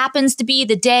just happens to be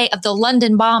the day of the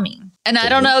London bombing. And I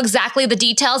don't know exactly the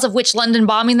details of which London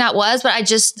bombing that was, but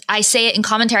I say it in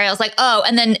commentary. I was like, oh,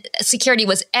 and then security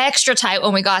was extra tight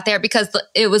when we got there because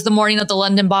it was the morning of the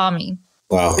London bombing.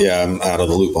 Wow. Yeah, I'm out of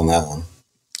the loop on that one.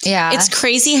 Yeah. It's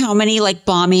crazy how many like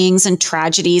bombings and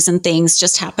tragedies and things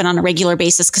just happen on a regular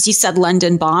basis. Cause you said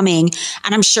London bombing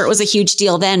and I'm sure it was a huge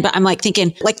deal then, but I'm like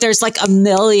thinking like there's like a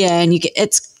million.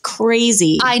 It's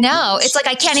crazy. I know. It's like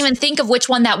I can't even think of which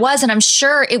one that was. And I'm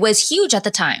sure it was huge at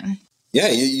the time. Yeah,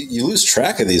 you lose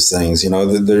track of these things. You know,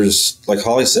 there's, like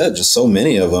Holly said, just so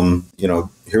many of them. You know,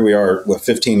 here we are,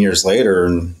 15 years later,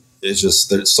 and it's just,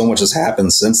 so much has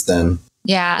happened since then.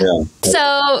 Yeah.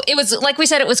 So it was, like we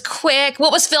said, it was quick.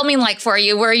 What was filming like for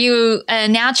you? Were you a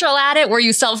natural at it? Were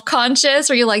you self-conscious?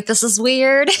 Were you like, this is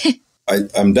weird?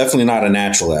 I'm definitely not a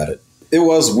natural at it. It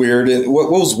was weird.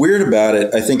 What was weird about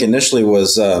it, I think initially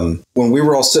was when we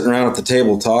were all sitting around at the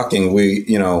table talking,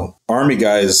 Army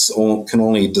guys can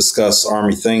only discuss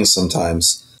Army things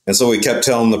sometimes. And so we kept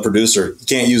telling the producer, you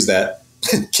can't use that.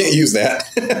 Can't use that.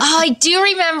 Oh, I do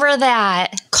remember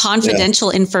that.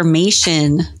 Confidential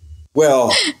information.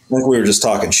 Well, I think we were just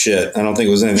talking shit. I don't think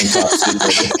it was anything top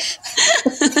secret.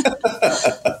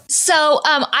 So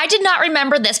I did not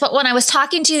remember this, but when I was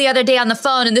talking to you the other day on the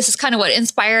phone, and this is kind of what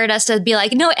inspired us to be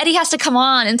like, no, Eddie has to come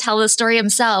on and tell the story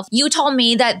himself. You told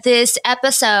me that this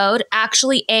episode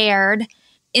actually aired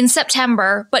in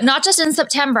September, but not just in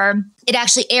September. It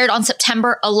actually aired on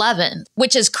September 11th,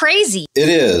 which is crazy. It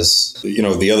is. You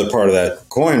know, the other part of that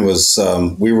coin was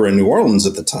we were in New Orleans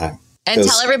at the time. And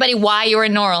tell everybody why you were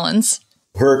in New Orleans.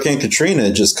 Hurricane Katrina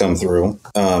had just come through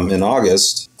in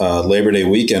August. Labor Day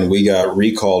weekend, we got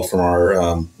recalled from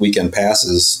our weekend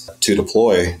passes to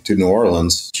deploy to New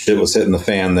Orleans. Shit was hitting the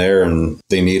fan there, and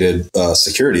they needed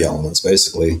security elements,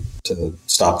 basically, to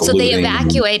stop the looting. So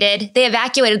they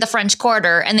evacuated the French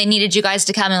Quarter, and they needed you guys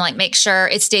to come and like make sure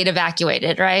it stayed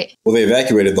evacuated, right? Well, they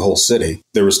evacuated the whole city.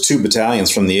 There was 2 battalions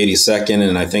from the 82nd,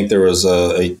 and I think there was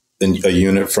a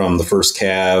unit from the 1st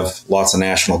Cav, lots of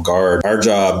National Guard. Our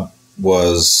job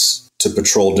was to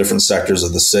patrol different sectors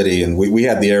of the city, and we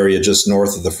had the area just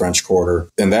north of the French Quarter,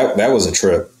 and that was a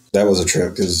trip. That was a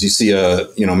trip because you see a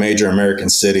major American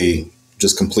city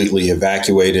just completely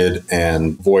evacuated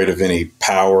and void of any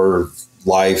power,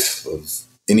 life, of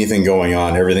anything going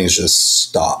on. Everything's just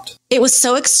stopped. It was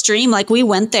so extreme. Like we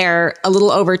went there a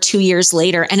little over 2 years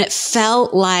later, and it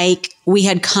felt like we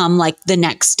had come like the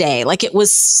next day. Like it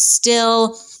was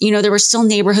still, there were still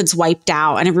neighborhoods wiped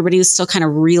out and everybody was still kind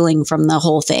of reeling from the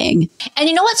whole thing. And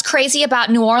you know what's crazy about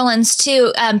New Orleans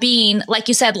too, being, like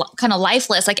you said, kind of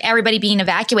lifeless, like everybody being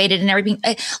evacuated and everything,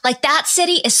 like that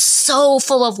city is so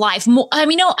full of life. I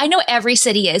mean, I know every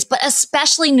city is, but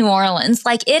especially New Orleans,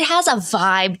 like it has a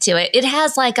vibe to it. It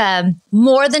has like a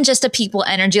more than just a people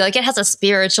energy. Like it has a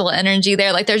spiritual energy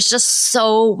there. Like there's just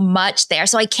so much there.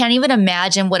 So I can't even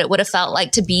imagine what it would have felt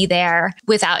like to be there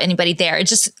without anybody there. It's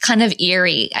just kind of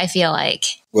eerie, I feel like.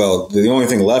 Well, the only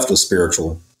thing left was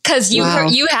spiritual. Because you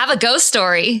have a ghost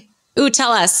story. Ooh,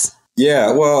 tell us.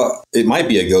 Yeah, well, it might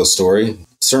be a ghost story. It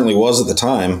certainly was at the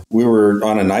time. We were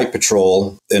on a night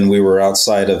patrol, and we were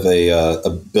outside of a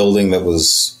building that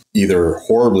was either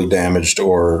horribly damaged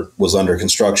or was under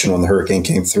construction when the hurricane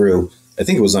came through. I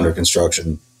think it was under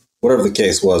construction. Whatever the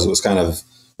case was, it was kind of,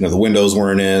 the windows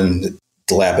weren't in,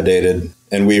 dilapidated,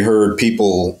 and we heard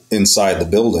people inside the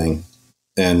building.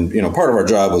 And, part of our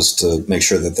job was to make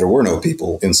sure that there were no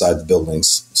people inside the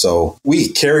buildings. So we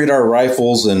carried our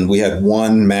rifles, and we had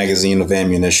 1 magazine of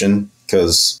ammunition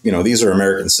because, these are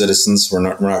American citizens. We're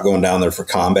not going down there for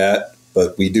combat,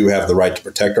 but we do have the right to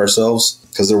protect ourselves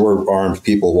because there were armed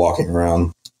people walking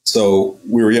around. So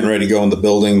we were getting ready to go in the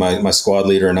building, my squad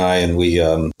leader and I, and we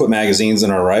put magazines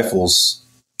in our rifles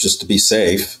just to be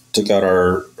safe, took out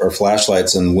our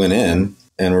flashlights and went in,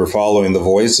 and we're following the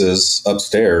voices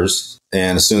upstairs.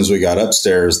 And as soon as we got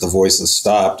upstairs, the voices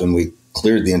stopped and we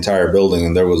cleared the entire building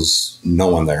and there was no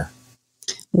one there.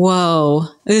 Whoa.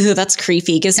 Ooh, that's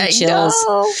creepy. Gives me chills.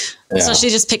 Yeah. Especially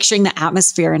just picturing the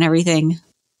atmosphere and everything.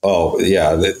 Oh,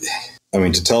 yeah.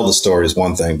 To tell the story is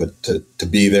one thing, but to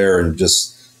be there and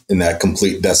just in that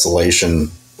complete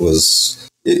desolation was,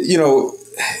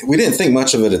 we didn't think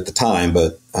much of it at the time,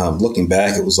 but looking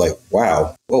back, it was like,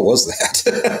 wow, what was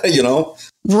that?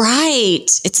 Right.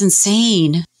 It's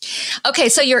insane. Okay,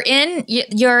 so you're in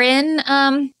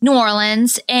New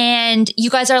Orleans, and you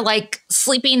guys are like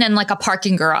sleeping in like a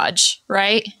parking garage,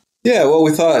 right? Yeah, well,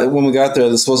 we thought when we got there,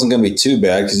 this wasn't going to be too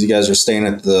bad because you guys are staying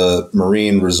at the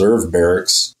Marine Reserve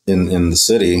Barracks in the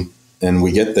city, and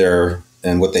we get there,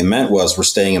 and what they meant was we're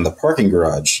staying in the parking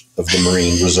garage of the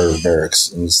Marine Reserve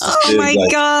Barracks. And oh my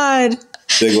God.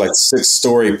 big, like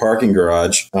 6-story parking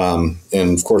garage. And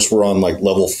of course, we're on like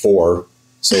level 4.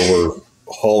 So we're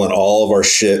hauling all of our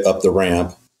shit up the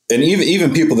ramp. And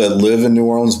even people that live in New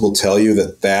Orleans will tell you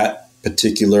that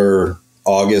particular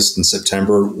August and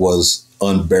September was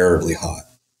unbearably hot.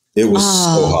 It was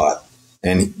so hot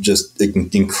and just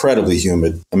incredibly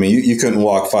humid. I mean, you couldn't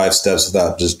walk 5 steps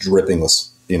without just dripping with,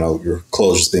 your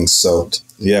clothes just being soaked.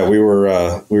 Yeah, we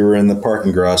were in the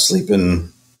parking garage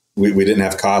sleeping. We didn't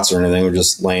have cots or anything. We were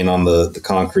just laying on the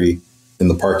concrete in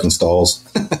the parking stalls.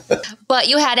 But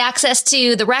you had access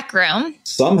to the rec room.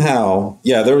 Somehow,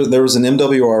 yeah, there was an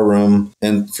MWR room.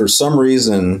 And for some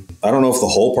reason, I don't know if the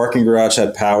whole parking garage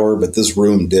had power, but this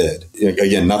room did.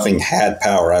 Again, nothing had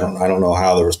power. I don't know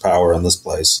how there was power in this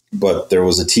place, but there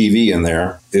was a TV in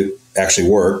there. It actually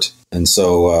worked. And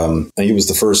so I think it was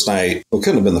the first night. Well, it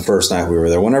couldn't have been the first night we were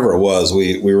there. Whenever it was,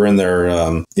 we were in there,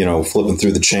 flipping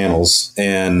through the channels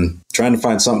and trying to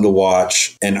find something to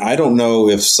watch. And I don't know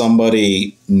if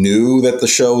somebody knew that the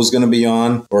show was going to be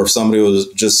on or if somebody was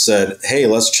just said, hey,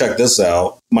 let's check this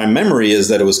out. My memory is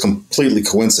that it was completely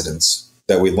coincidence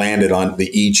that we landed on the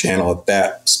E channel at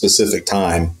that specific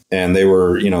time. And they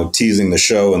were, teasing the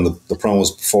show and the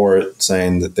promos before it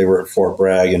saying that they were at Fort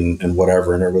Bragg and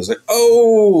whatever. And everybody's like,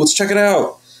 oh, let's check it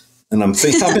out. And I'm in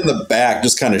the back,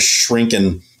 just kind of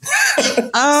shrinking,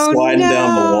 sliding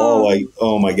down the wall. Like,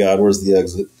 oh my God, where's the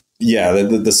exit? Yeah.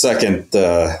 The second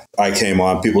I came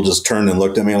on, people just turned and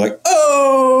looked at me like,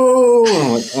 oh, and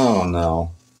I'm like, oh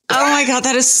no. Oh my God.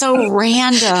 That is so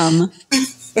random.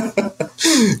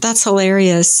 That's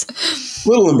hilarious. A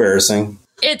little embarrassing.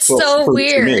 It's so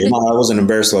weird. Me, I wasn't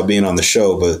embarrassed about being on the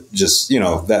show, but just,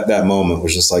 that moment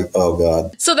was just like, oh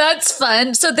God. So that's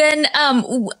fun. So then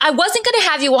I wasn't going to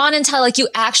have you on until like you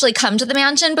actually come to the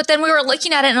mansion, but then we were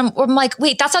looking at it and I'm like,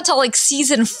 wait, that's not until like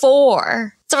season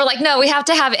 4. So we're like, no, we have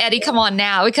to have Eddie come on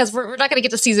now because we're not going to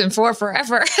get to season 4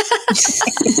 forever.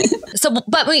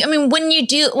 But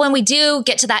when we do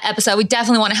get to that episode, we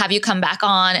definitely want to have you come back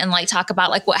on and like talk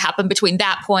about like what happened between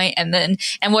that point and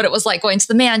what it was like going to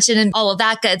the mansion and all of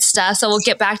that good stuff. So we'll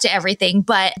get back to everything.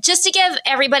 But just to give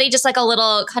everybody just like a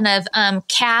little kind of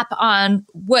cap on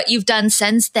what you've done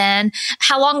since then.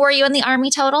 How long were you in the Army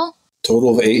total?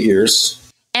 Total of 8 years.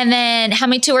 And then how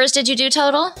many tours did you do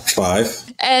total?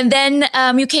 5. And then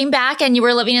you came back and you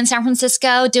were living in San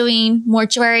Francisco doing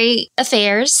mortuary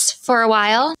affairs for a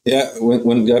while. Yeah,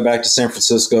 when got back to San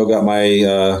Francisco, got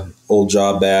my old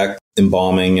job back,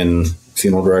 embalming and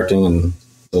funeral directing and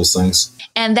those things.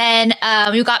 And then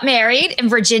you got married in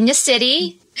Virginia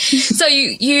City. So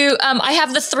you I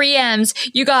have the 3 M's.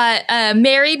 You got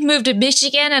married, moved to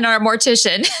Michigan, and are a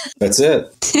mortician. That's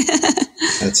it.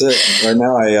 That's it. Right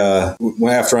now,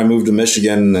 after I moved to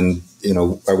Michigan, and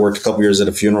I worked a couple years at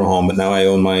a funeral home, but now I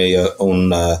own my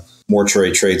own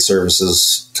mortuary trade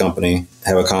services company.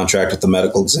 Have a contract with the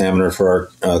medical examiner for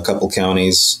our couple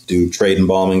counties. Do trade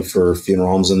embalming for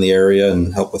funeral homes in the area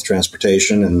and help with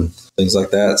transportation and things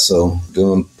like that. So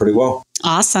doing pretty well.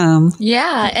 Awesome.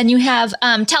 Yeah. And you have,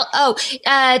 tell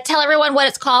everyone what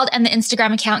it's called and the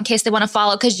Instagram account in case they want to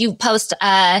follow, because you post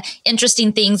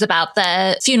interesting things about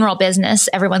the funeral business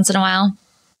every once in a while.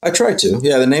 I try to.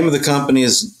 Yeah. The name of the company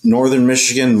is Northern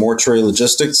Michigan Mortuary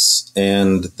Logistics,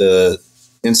 and the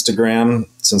Instagram,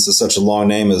 since it's such a long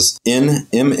name, is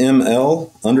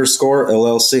NMML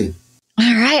 _LLC.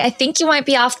 All right. I think you might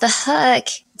be off the hook.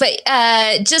 But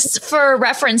just for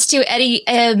reference too, Eddie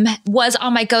was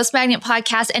on my Ghost Magnet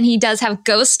podcast, and he does have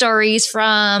ghost stories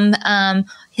from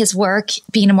his work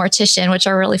being a mortician, which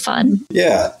are really fun.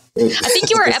 Yeah. I think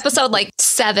you were episode like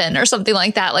 7 or something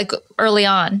like that, like early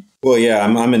on. Well, yeah,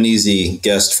 I'm an easy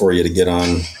guest for you to get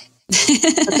on.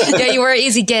 Yeah, you were an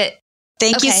easy get.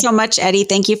 Thank you so much, Eddie.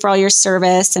 Thank you for all your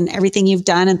service and everything you've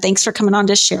done. And thanks for coming on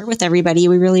to share with everybody.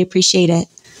 We really appreciate it.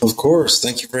 Of course.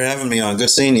 Thank you for having me on.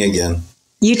 Good seeing you again.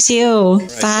 You too.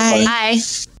 Right, bye. Bye.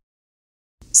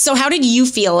 So how did you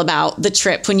feel about the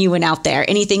trip when you went out there?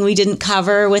 Anything we didn't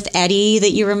cover with Eddie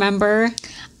that you remember?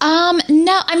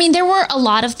 No, I mean, there were a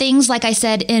lot of things, like I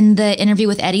said in the interview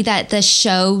with Eddie, that the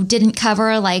show didn't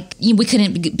cover. Like we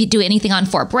couldn't do anything on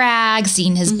Fort Bragg,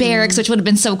 seeing his barracks, which would have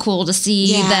been so cool to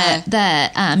see,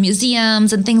 the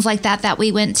museums and things like that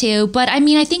we went to. But I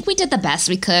mean, I think we did the best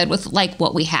we could with like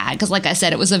what we had. Cause like I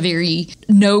said, it was a very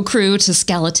no crew to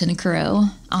skeleton crew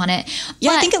on it.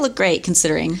 Yeah, I think it looked great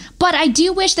considering. But I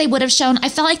do wish they would have shown, I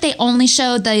felt like they only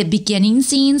showed the beginning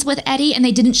scenes with Eddie, and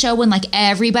they didn't show when like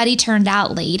everybody turned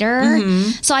out later.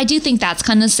 So I do think that's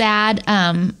kind of sad.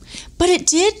 But it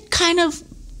did kind of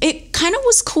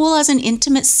was cool as an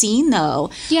intimate scene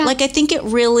though. Yeah. Like I think it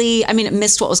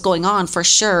missed what was going on for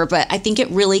sure, but I think it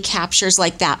really captures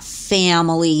like that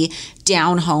family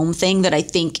down home thing that I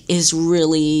think is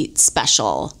really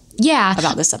special. Yeah.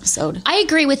 About this episode. I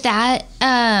agree with that.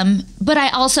 But I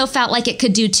also felt like it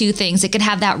could do two things. It could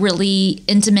have that really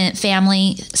intimate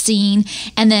family scene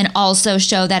and then also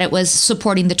show that it was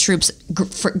supporting the troops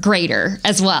greater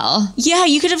as well. Yeah,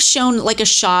 you could have shown like a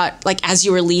shot like as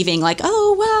you were leaving, like,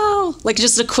 oh, wow. Like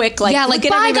just a quick like, yeah, like,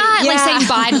 bye, God. Yeah. Like saying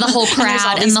bye to the whole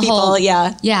crowd and the whole,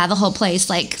 the whole place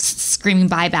like screaming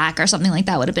bye back or something like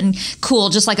that would have been cool.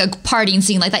 Just like a partying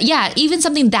scene like that. Yeah, even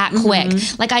something that quick.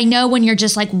 Like I know when you're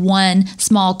just like one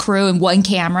small crew and one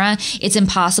camera, it's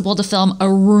impossible to film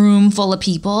a room full of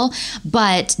people.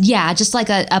 But yeah, just like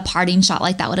a parting shot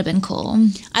like that would have been cool.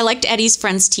 I liked Eddie's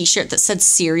friend's t-shirt that said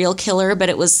serial killer, but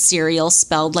it was cereal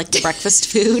spelled like the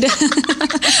breakfast food.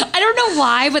 I don't know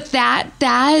why, but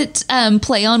that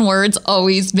play on words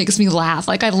always makes me laugh.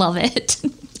 Like I love it.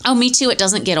 Oh, me too. It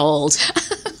doesn't get old.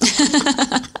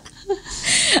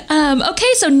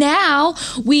 Okay, so now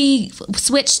we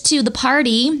switch to the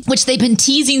party, which they've been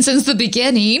teasing since the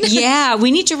beginning. Yeah,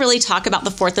 we need to really talk about the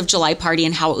 4th of July party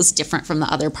and how it was different from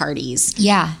the other parties.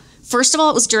 Yeah. First of all,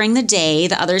 it was during the day.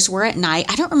 The others were at night.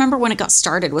 I don't remember when it got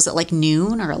started. Was it like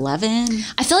noon or 11?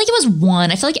 I feel like it was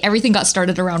 1. I feel like everything got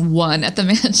started around 1 at the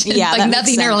mansion. Yeah, like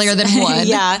nothing earlier than 1.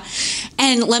 Yeah.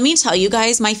 And let me tell you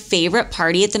guys, my favorite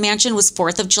party at the mansion was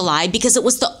 4th of July because it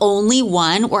was the only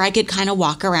one where I could kind of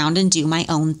walk around and do my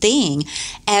own thing.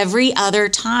 Every other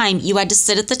time you had to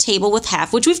sit at the table with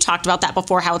Hef, which we've talked about that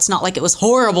before, how it's not like it was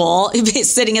horrible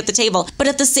sitting at the table. But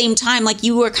at the same time, like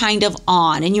you were kind of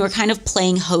on and you were kind of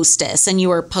playing hostess and you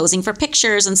were posing for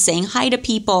pictures and saying hi to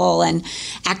people and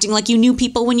acting like you knew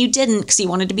people when you didn't because you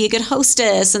wanted to be a good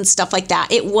hostess and stuff like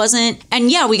that. It wasn't, and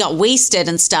yeah, we got wasted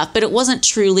and stuff, but it wasn't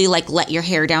truly like let your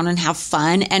hair down and have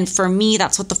fun. And for me,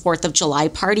 that's what the 4th of July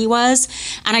party was.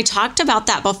 And I talked about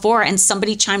that before and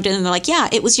somebody chimed in and they're like, yeah,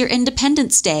 it was your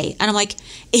Independence Day. And I'm like,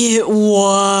 it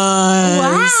was.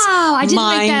 Wow. I didn't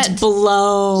make that. Mind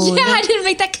blown. Yeah, I didn't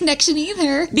make that connection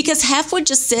either. Because Hef would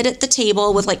just sit at the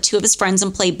table with like 2 of his friends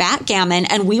and play backgammon,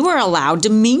 and we were allowed to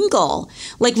mingle.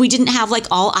 Like we didn't have like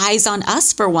all eyes on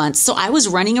us for once. So I was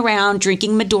running around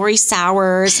drinking Midori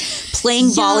sours, playing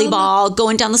volleyball,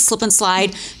 going down the slip and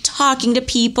slide, talking to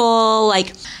people,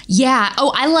 like. Yeah.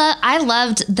 Oh, I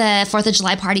loved the 4th of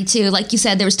July party too. Like you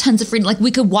said, there was tons of freedom. Like we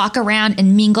could walk around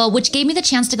and mingle, which gave me the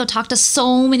chance to go talk to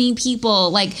so many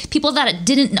people, like people that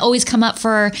didn't always come up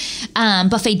for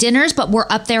buffet dinners, but were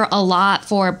up there a lot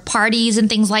for parties and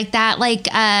things like that. Like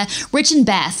Rich and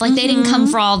Beth, like they didn't come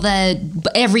for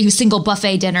every single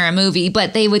buffet dinner or movie,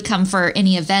 but they would come for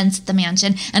any events at the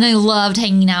mansion. And I loved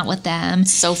hanging out with them.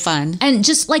 So fun. And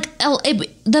just like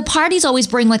the parties always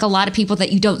bring like a lot of people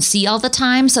that you don't see all the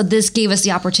time. So this gave us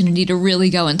the opportunity to really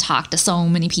go and talk to so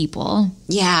many people.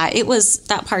 Yeah,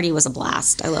 that party was a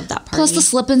blast. I love that party. Plus the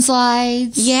slip and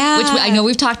slides. Yeah. Which I know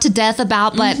we've talked to death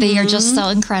about, but they are just so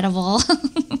incredible.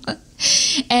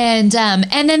 And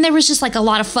then there was just like a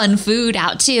lot of fun food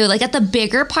out too. Like at the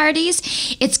bigger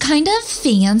parties, it's kind of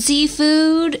fancy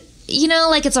food. You know,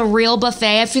 like it's a real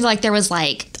buffet. I feel like there was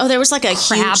like a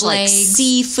huge like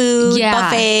seafood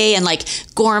buffet and like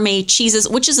gourmet cheeses,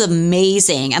 which is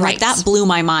amazing. And like that blew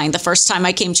my mind the first time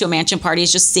I came to a mansion party,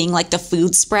 is just seeing like the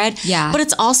food spread. Yeah. But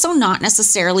it's also not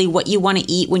necessarily what you want to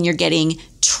eat when you're getting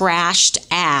trashed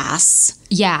ass.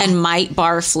 Yeah. And might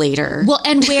barf later. Well,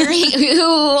 and wearing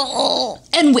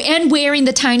and wearing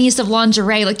the tiniest of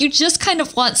lingerie. Like you just kind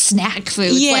of want snack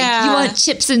food. Yeah. Like you want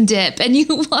chips and dip and you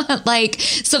want like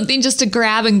something just to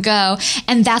grab and go.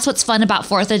 And that's what's fun about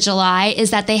 4th of July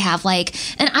is that they have like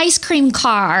an ice cream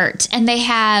cart and they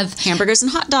have hamburgers and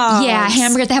hot dogs. Yeah,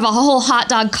 hamburgers. They have a whole hot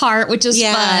dog cart, which is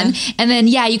fun. And then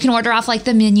you can order off like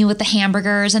the menu with the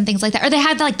hamburgers and things like that. Or they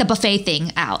had like the buffet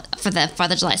thing out for the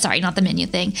 4th of July. Sorry, not the menu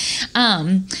thing.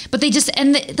 But they just,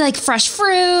 like fresh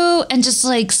fruit and just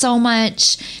like so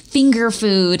much finger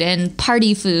food and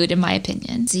party food, in my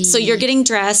opinion. So you're getting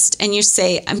dressed and you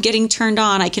say, I'm getting turned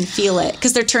on. I can feel it.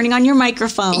 Because they're turning on your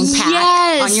microphone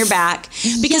pack on your back.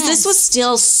 Because this was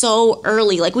still so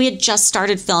early. Like we had just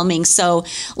started filming. So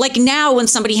like now when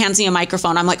somebody hands me a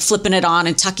microphone, I'm like flipping it on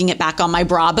and tucking it back on my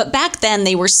bra. But back then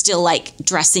they were still like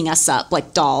dressing us up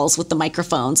like dolls with the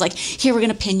microphones. Like, here, we're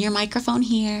going to pin your microphone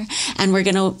here and we're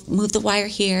going to move the wire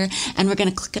here and we're going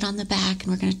to click it on the back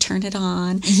and we're going to turn it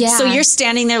on. Yeah. So you're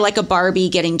standing there like a Barbie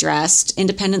getting dressed,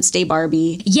 Independence Day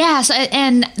Barbie. Yes,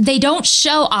 and they don't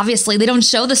show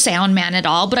the sound man at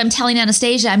all, but I'm telling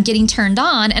Anastasia I'm getting turned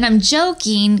on and I'm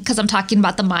joking because I'm talking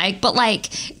about the mic, but like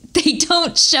they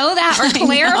don't show that or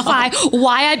clarify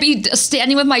why I'd be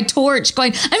standing with my torch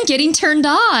going, I'm getting turned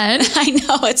on. I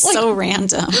know, it's like, so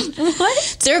random.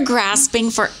 What? They're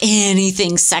grasping for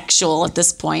anything sexual at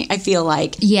this point, I feel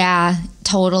like. Yeah,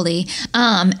 totally.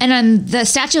 And on the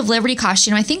Statue of Liberty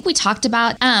costume, I think we talked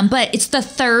about, but it's the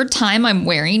third time I'm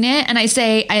wearing it. And I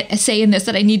say in this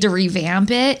that I need to revamp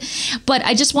it. But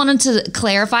I just wanted to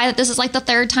clarify that this is like the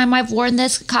third time I've worn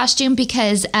this costume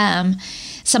because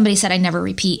somebody said I never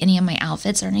repeat any of my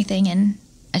outfits or anything. And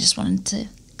I just wanted to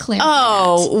clarify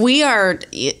that. We are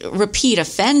repeat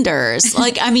offenders.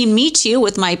 Like, I mean, me too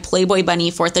with my Playboy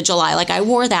Bunny 4th of July. Like, I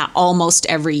wore that almost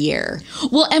every year.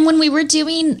 Well, and when we were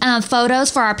doing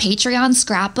photos for our Patreon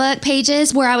scrapbook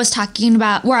pages where I was talking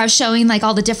about, where I was showing like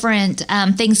all the different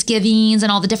Thanksgivings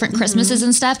and all the different Christmases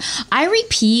and stuff, I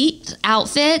repeat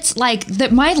outfits.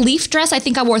 Like my leaf dress, I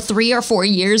think I wore 3 or 4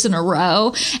 years in a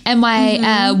row. And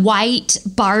my white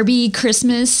Barbie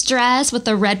Christmas dress with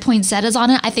the red poinsettias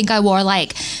on it, I think I wore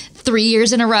like 3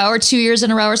 years in a row or 2 years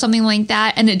in a row or something like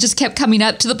that. And it just kept coming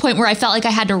up to the point where I felt like I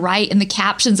had to write in the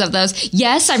captions of those,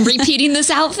 yes, I'm repeating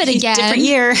this outfit again. Different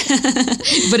year.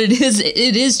 But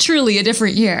it is truly a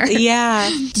different year. Yeah.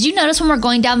 Did you notice when we're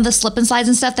going down the slip and slides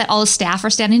and stuff that all the staff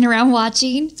are standing around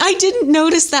watching? I didn't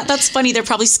notice that. That's funny. They're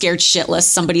probably scared shitless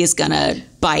somebody is going to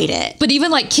bite it. But even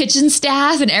like kitchen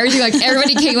staff and everything, like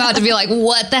everybody came out to be like,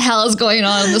 what the hell is going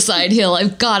on the side hill?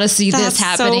 I've got to see this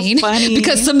happening. So funny.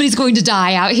 Because somebody's going to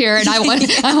die out here and I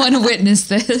want to witness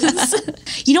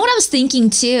this. You know what I was thinking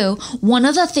too? One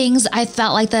of the things I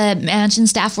felt like the mansion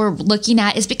staff were looking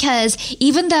at is because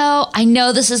even though I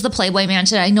know this is the Playboy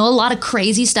Mansion, I know a lot of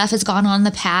crazy stuff has gone on in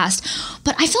the past,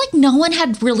 but I feel like no one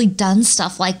had really done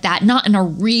stuff like that, not in a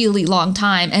really long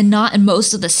time and not in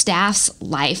most of the staff's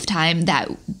lifetime that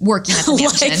working at the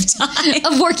mansion.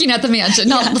 Of working at the mansion,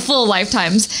 not the full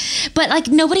lifetimes. But like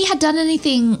nobody had done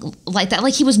anything like that.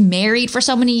 Like he was married for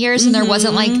so many years and there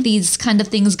wasn't like these kind of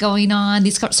things going on,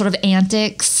 these sort of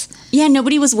antics. Yeah,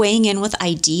 nobody was weighing in with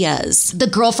ideas. The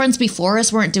girlfriends before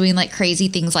us weren't doing like crazy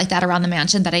things like that around the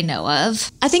mansion that I know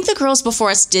of. I think the girls before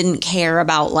us didn't care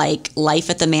about like life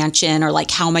at the mansion or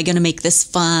like how am I going to make this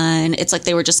fun. It's like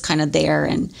they were just kind of there,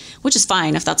 and which is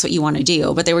fine if that's what you want to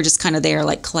do, but they were just kind of there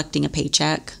like collecting a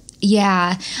paycheck.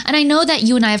 Yeah. And I know that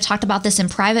you and I have talked about this in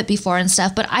private before and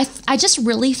stuff, but I just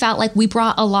really felt like we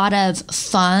brought a lot of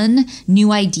fun,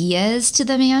 new ideas to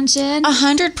the mansion.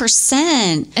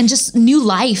 100%. And just new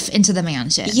life into the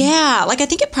mansion. Yeah. Like I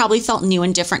think it probably felt new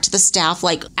and different to the staff,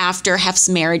 like after Hef's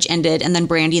marriage ended and then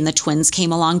Brandy and the twins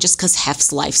came along, just because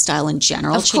Hef's lifestyle in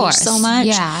general changed so much.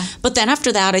 Yeah. But then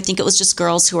after that, I think it was just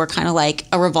girls who were kind of like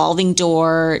a revolving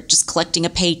door, just collecting a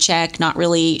paycheck, not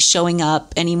really showing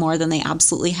up any more than they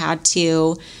absolutely had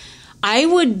to. I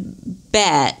would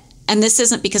bet, and this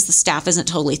isn't because the staff isn't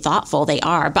totally thoughtful, they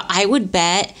are, but I would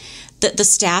bet that the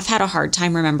staff had a hard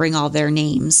time remembering all their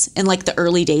names in like the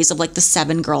early days of like the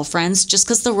 7 girlfriends, just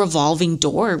because the revolving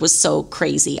door was so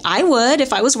crazy. I would,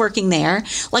 if I was working there.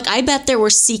 Like I bet there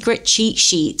were secret cheat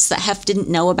sheets that Hef didn't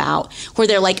know about where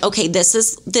they're like, okay, this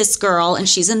is this girl and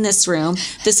she's in this room.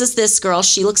 This is this girl.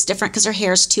 She looks different because her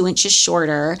hair is 2 inches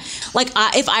shorter. Like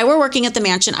if I were working at the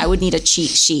mansion, I would need a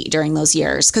cheat sheet during those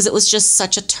years because it was just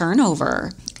such a turnover.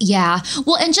 Yeah.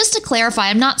 Well, and just to clarify,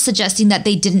 I'm not suggesting that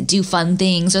they didn't do fun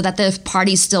things or that the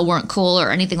parties still weren't cool or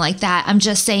anything like that. I'm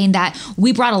just saying that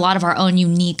we brought a lot of our own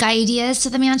unique ideas to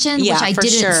the mansion, which I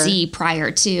didn't see prior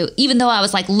to. Even though I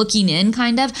was like looking in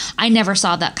kind of, I never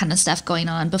saw that kind of stuff going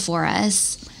on before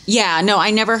us. Yeah, no, I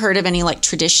never heard of any like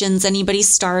traditions anybody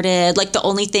started. Like the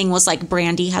only thing was like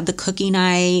Brandy had the cookie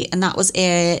night and that was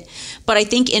it. But I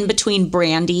think in between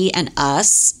Brandy and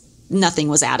us, nothing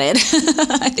was added.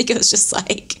 I think it was just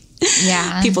like,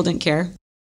 people didn't care.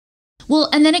 Well,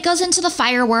 and then it goes into the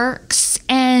fireworks.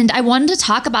 And I wanted to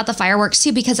talk about the fireworks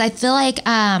too, because I feel like,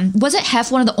 wasn't Hef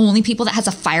one of the only people that has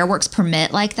a fireworks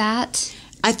permit like that?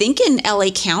 I think in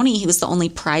LA County, he was the only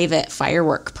private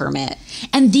firework permit.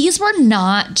 And these were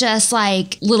not just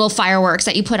like little fireworks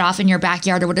that you put off in your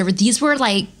backyard or whatever. These were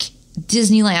like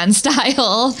Disneyland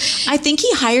style. I think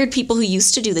he hired people who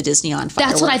used to do the Disneyland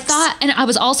fireworks. That's what I thought. And I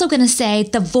was also going to say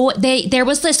there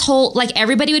was this whole, like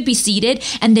everybody would be seated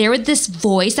and there was this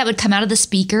voice that would come out of the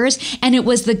speakers. And it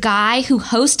was the guy who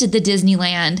hosted the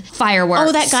Disneyland fireworks.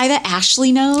 Oh, that guy that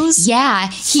Ashley knows? Yeah.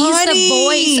 He's the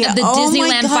voice of the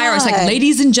Disneyland fireworks. Like,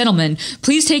 ladies and gentlemen,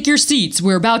 please take your seats.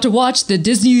 We're about to watch the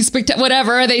Disney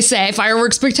whatever they say,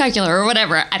 fireworks spectacular or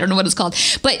whatever. I don't know what it's called.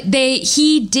 But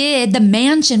he did the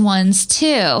mansion one ones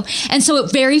too. And so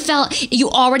it you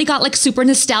already got like super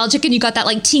nostalgic, and you got that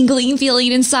like tingling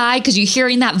feeling inside because you're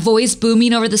hearing that voice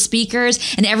booming over the speakers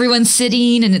and everyone's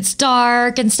sitting and it's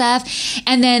dark and stuff.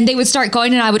 And then they would start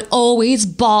going, and I would always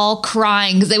bawl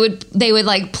crying because they would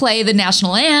like play the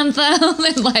national anthem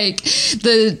and like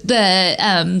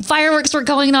the fireworks were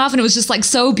going off, and it was just like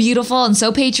so beautiful and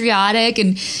so patriotic,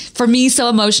 and for me so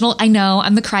emotional. I know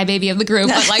I'm the crybaby of the group,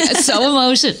 but like so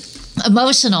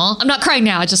emotional. I'm not crying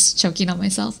now, just choking on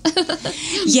myself.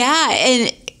 Yeah,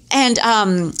 and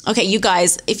okay, you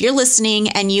guys, if you're listening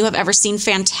and you have ever seen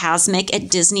Fantasmic at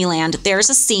Disneyland, there's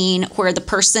a scene where the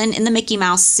person in the Mickey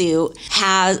Mouse suit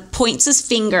points his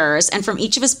fingers, and from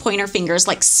each of his pointer fingers,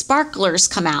 like sparklers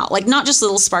come out. Like not just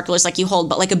little sparklers like you hold,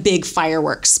 but like a big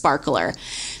fireworks sparkler.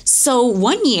 So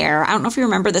one year, I don't know if you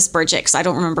remember this, Bridget, because I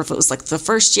don't remember if it was like the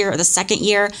first year or the second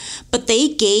year, but they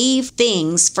gave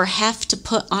things for Hef to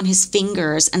put on his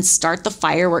fingers and start the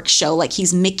fireworks show like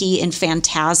he's Mickey in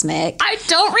Fantasmic. I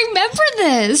don't remember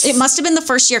this. It must have been the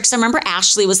first year, because I remember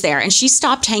Ashley was there, and she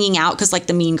stopped hanging out because like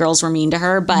the mean girls were mean to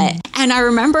her. And I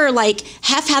remember like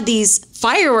Hef had these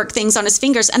firework things on his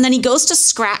fingers, and then he goes to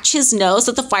scratch his nose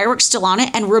with the fireworks still on it,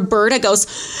 and Roberta goes,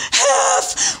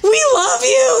 Hef, we love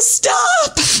you,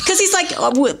 stop, because he's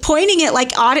like pointing it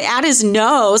like at his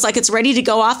nose like it's ready to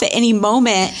go off at any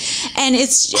moment, and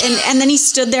then he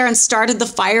stood there and started the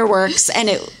fireworks, and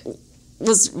it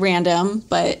was random,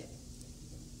 but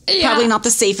probably not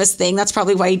the safest thing. That's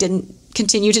probably why he didn't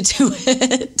continue to do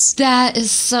it. That is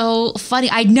so funny.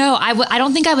 I know. I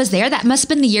don't think I was there. That must have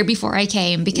been the year before I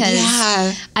came, because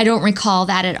I don't recall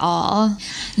that at all.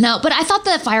 No, but I thought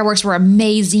the fireworks were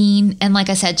amazing. And like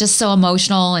I said, just so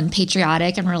emotional and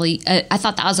patriotic, and really, I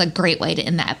thought that was a great way to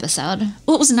end the episode.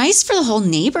 Well, it was nice for the whole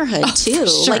neighborhood too.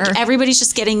 Sure. Like everybody's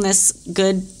just getting this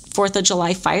good 4th of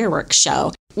July fireworks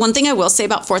show. One thing I will say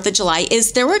about 4th of July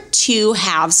is there were two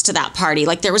halves to that party.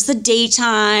 Like there was the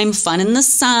daytime, fun in the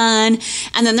sun,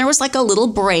 and then there was like a little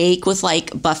break with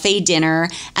like buffet dinner,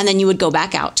 and then you would go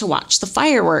back out to watch the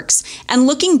fireworks. And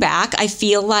looking back, I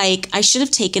feel like I should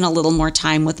have taken a little more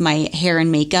time with my hair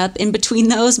and makeup in between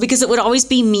those, because it would always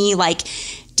be me like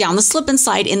down the slip and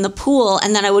slide in the pool,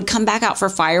 and then I would come back out for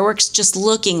fireworks just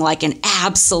looking like an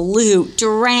absolute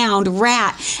drowned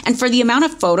rat. And for the amount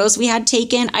of photos we had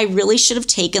taken, I really should have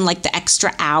taken like the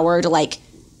extra hour to like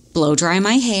blow dry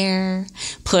my hair,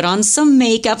 put on some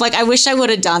makeup. Like I wish I would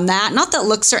have done that. Not that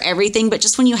looks are everything, but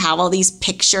just when you have all these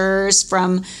pictures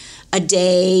from a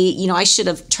day, you know, I should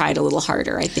have tried a little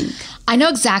harder, I think. I know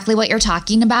exactly what you're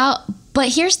talking about. But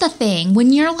here's the thing,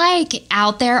 when you're like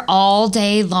out there all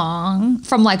day long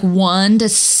from like 1 to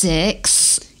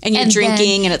 6 and you're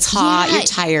drinking and it's hot, you're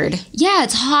tired. Yeah,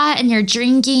 it's hot and you're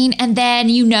drinking, and then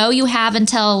you have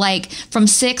until like from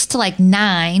 6 to like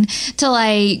 9 to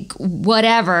like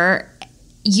whatever.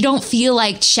 You don't feel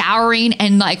like showering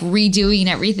and like redoing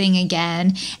everything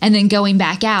again and then going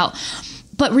back out.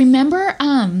 But remember,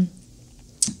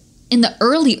 in the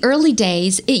early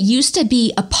days, it used to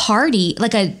be a party,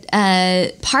 like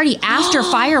a party after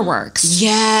fireworks.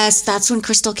 Yes, that's when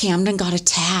Crystal Camden got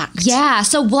attacked. Yeah,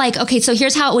 so like, okay, so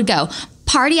here's how it would go.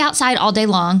 Party outside all day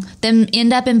long, then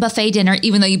end up in buffet dinner.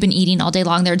 Even though you've been eating all day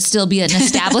long, there'd still be an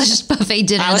established buffet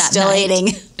dinner. I was that still night.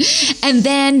 eating. And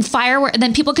then fireworks, and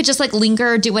then people could just like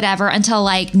linger or do whatever until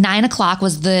like 9 o'clock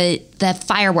was the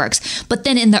fireworks. But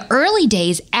then in the early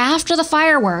days, after the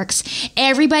fireworks,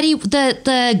 everybody,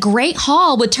 the Great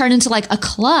Hall would turn into like a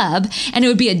club, and it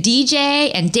would be a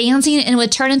DJ and dancing, and it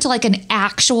would turn into like an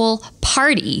actual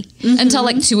party until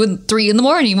like 2 and 3 in the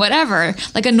morning, whatever,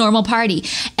 like a normal party.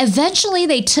 Eventually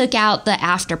they took out the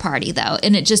after party though,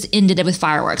 and it just ended with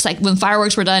fireworks. Like when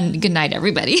fireworks were done, good night,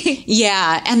 everybody.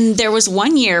 Yeah. And there was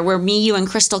one year where me, you, and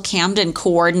Crystal Camden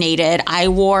coordinated. I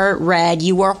wore red,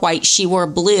 you wore white, she wore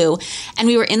blue. And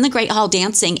we were in the Great Hall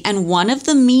dancing, and one of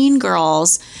the mean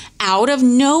girls out of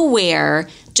nowhere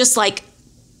just like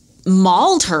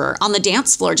mauled her on the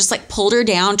dance floor, just like pulled her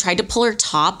down, tried to pull her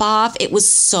top off. It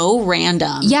was so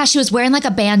random. Yeah, she was wearing like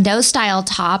a bandeau style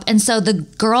top. And so the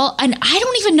girl, and I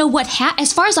don't even know what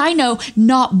as far as I know,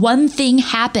 not one thing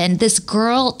happened. This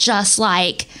girl just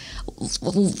like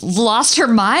lost her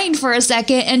mind for a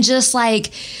second and just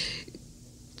like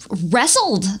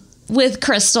wrestled with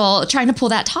Crystal trying to pull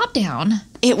that top down.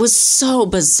 It was so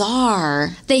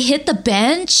bizarre. They hit the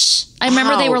bench I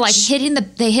remember they were like Ouch.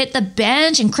 they hit the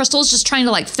bench, and Crystal's just trying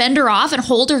to like fend her off and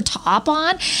hold her top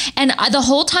on. And the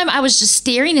whole time I was just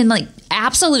staring in like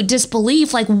absolute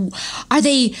disbelief. Like, are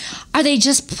they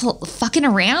just fucking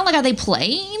around? Like, are they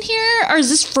playing here? Or is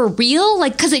this for real?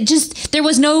 Like, cause there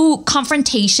was no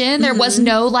confrontation. There was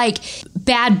no like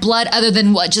bad blood other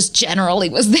than what just generally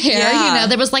was there. Yeah. You know,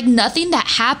 there was like nothing that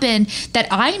happened that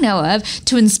I know of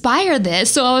to inspire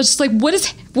this. So I was just like, what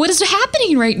is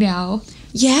happening right now?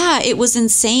 Yeah, it was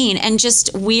insane and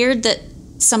just weird that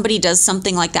somebody does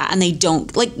something like that and they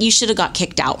don't, like, you should have got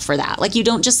kicked out for that. Like, you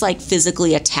don't just like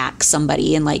physically attack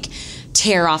somebody and like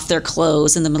tear off their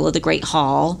clothes in the middle of the Great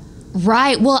Hall.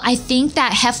 Right. Well, I think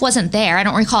that Hef wasn't there. I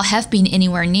don't recall Hef being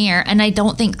anywhere near, and I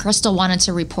don't think Crystal wanted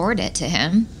to report it to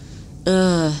him.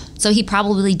 Ugh. So he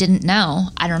probably didn't know.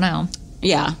 I don't know.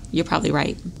 Yeah, you're probably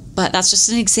right. But that's just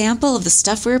an example of the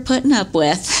stuff we were putting up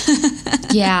with.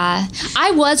 Yeah.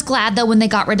 I was glad, though, when they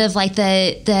got rid of, like,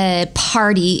 the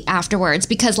party afterwards.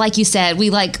 Because, like you said, we,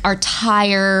 like, are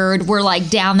tired. We're, like,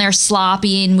 down there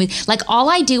slopping. Like, all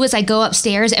I do is I go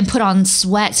upstairs and put on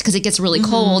sweats because it gets really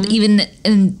cold, even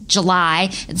in July,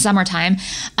 in summertime.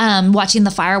 Watching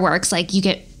the fireworks, like, you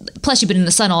get... Plus, you've been in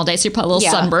the sun all day, so you're probably a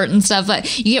little sunburnt and stuff.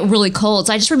 But you get really cold.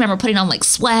 So I just remember putting on, like,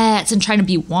 sweats and trying to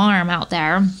be warm out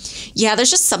there. Yeah, there's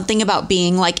just something about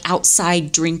being like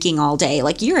outside drinking all day.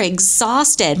 Like, you're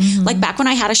exhausted. Like, back when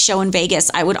I had a show in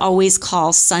Vegas, I would always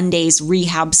call Sundays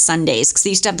Rehab Sundays because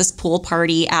they used to have this pool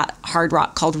party at Hard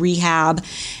Rock called Rehab.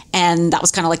 And that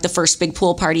was kind of like the first big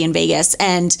pool party in Vegas.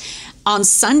 And on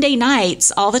Sunday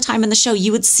nights, all the time in the show,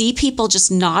 you would see people just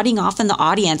nodding off in the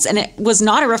audience. And it was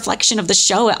not a reflection of the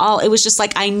show at all. It was just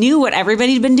like, I knew what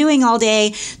everybody had been doing all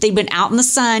day. They'd been out in the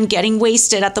sun, getting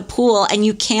wasted at the pool, and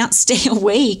you can't stay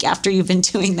awake after you've been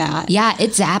doing that. Yeah,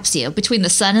 it zaps you. Between the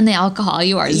sun and the alcohol,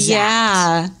 you are zapped.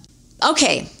 Yeah.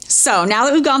 Okay, so now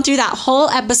that we've gone through that whole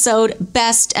episode,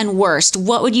 best and worst,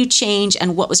 what would you change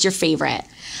and what was your favorite?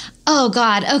 Oh,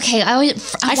 God. Okay. I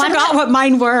forgot what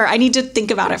mine were. I need to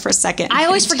think about it for a second. I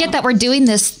always forget that we're doing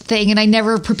this thing and I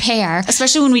never prepare.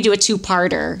 Especially when we do a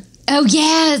two-parter. Oh,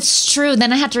 yeah, it's true.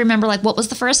 Then I have to remember, like, what was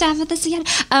the first half of this again?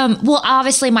 Well,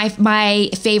 obviously, my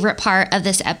favorite part of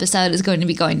this episode is going to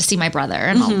be going to see my brother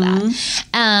and all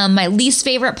that. My least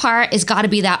favorite part is got to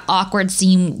be that awkward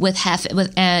scene with Hef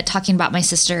talking about my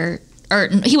sister. Or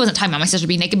he wasn't talking about my sister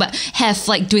being naked, but Hef,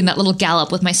 like, doing that little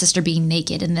gallop with my sister being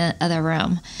naked in the other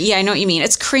room. Yeah, I know what you mean.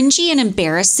 It's cringy and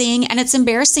embarrassing. And it's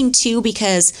embarrassing, too,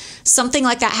 because something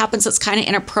like that happens that's kind of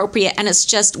inappropriate. And it's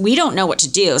just, we don't know what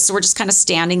to do. So we're just kind of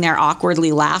standing there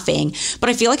awkwardly laughing. But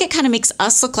I feel like it kind of makes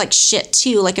us look like shit,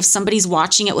 too. Like, if somebody's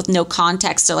watching it with no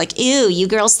context, they're like, ew, you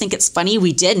girls think it's funny?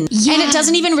 We didn't. Yeah. And it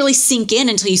doesn't even really sink in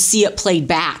until you see it played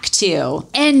back, too.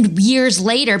 And years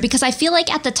later, because I feel like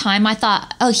at the time I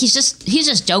thought, oh, he's just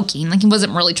joking. Like, he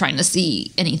wasn't really trying to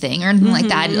see anything or anything like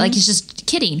that. Like, he's just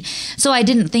kidding. So I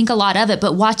didn't think a lot of it.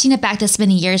 But watching it back this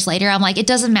many years later, I'm like, it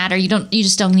doesn't matter. You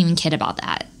just don't even kid about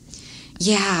that.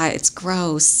 Yeah, it's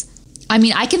gross. I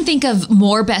mean, I can think of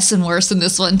more best and worst in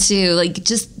this one too. Like,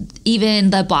 just even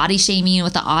the body shaming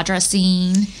with the Audra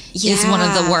scene is one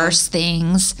of the worst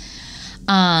things.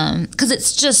 Because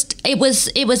it's just, it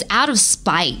was out of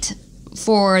spite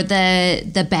for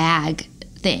the bag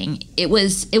thing. It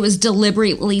was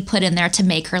deliberately put in there to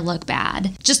make her look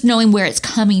bad. Just knowing where it's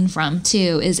coming from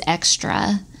too is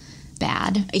extra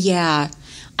bad. Yeah.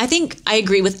 I think I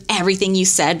agree with everything you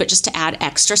said, but just to add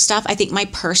extra stuff, I think my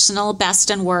personal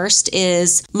best and worst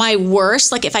is my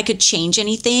worst. Like, if I could change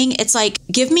anything, it's like,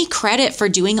 give me credit for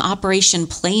doing Operation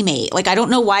Playmate. Like, I don't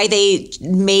know why they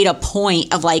made a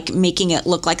point of like making it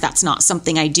look like that's not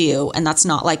something I do. And that's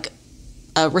not like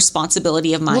a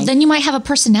responsibility of mine. Well, then you might have a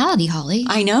personality, Holly.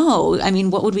 I know. I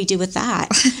mean, what would we do with that?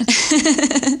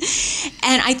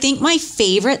 And I think my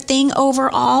favorite thing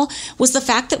overall was the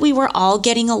fact that we were all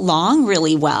getting along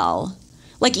really well.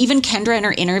 Like, even Kendra in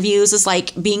her interviews is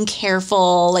like being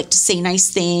careful, like to say nice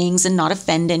things and not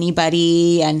offend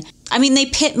anybody. And I mean, they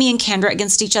pit me and Kendra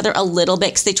against each other a little bit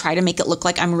because they try to make it look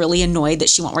like I'm really annoyed that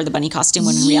she won't wear the bunny costume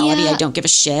when in reality I don't give a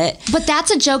shit. But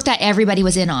that's a joke that everybody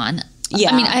was in on.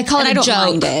 Yeah. I mean, I call it a joke.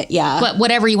 Mind it. Yeah. But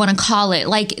whatever you want to call it.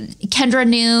 Like, Kendra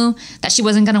knew that she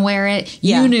wasn't going to wear it.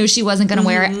 Yeah. You knew she wasn't going to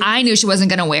wear it. I knew she wasn't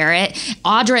going to wear it.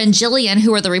 Audra and Jillian,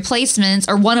 who were the replacements,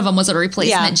 or one of them was a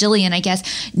replacement, Jillian, I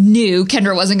guess, knew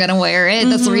Kendra wasn't going to wear it.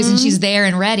 That's the reason she's there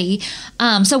and ready.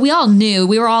 So we all knew.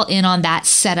 We were all in on that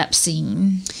setup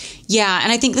scene. Yeah,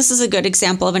 and I think this is a good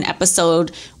example of an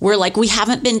episode where, like, we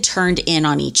haven't been turned in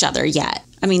on each other yet.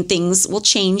 I mean, things will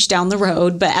change down the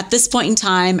road, but at this point in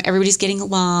time, everybody's getting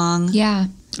along. Yeah.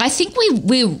 I think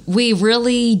we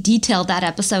really detailed that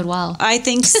episode well. I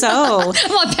think so.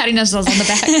 I'm like patting ourselves on the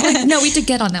back. Like, no, we did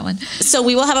get on that one. So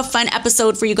we will have a fun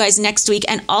episode for you guys next week.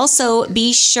 And also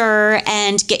be sure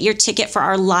and get your ticket for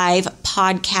our live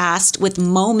podcast with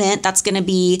Moment. That's going to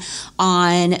be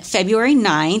on February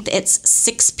 9th. It's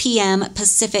 6 p.m.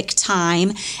 Pacific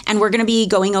time. And we're going to be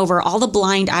going over all the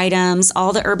blind items,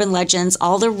 all the urban legends,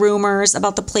 all the rumors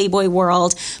about the Playboy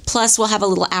world. Plus, we'll have a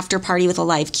little after party with a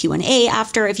live Q&A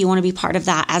after if you want to be part of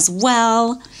that as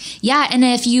well. Yeah, and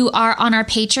if you are on our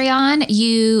Patreon,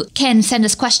 you can send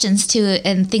us questions too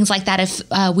and things like that. If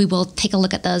we will take a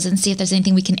look at those and see if there's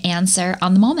anything we can answer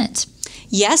on the moment.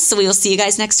 Yes, so we will see you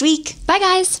guys next week. Bye,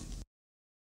 guys.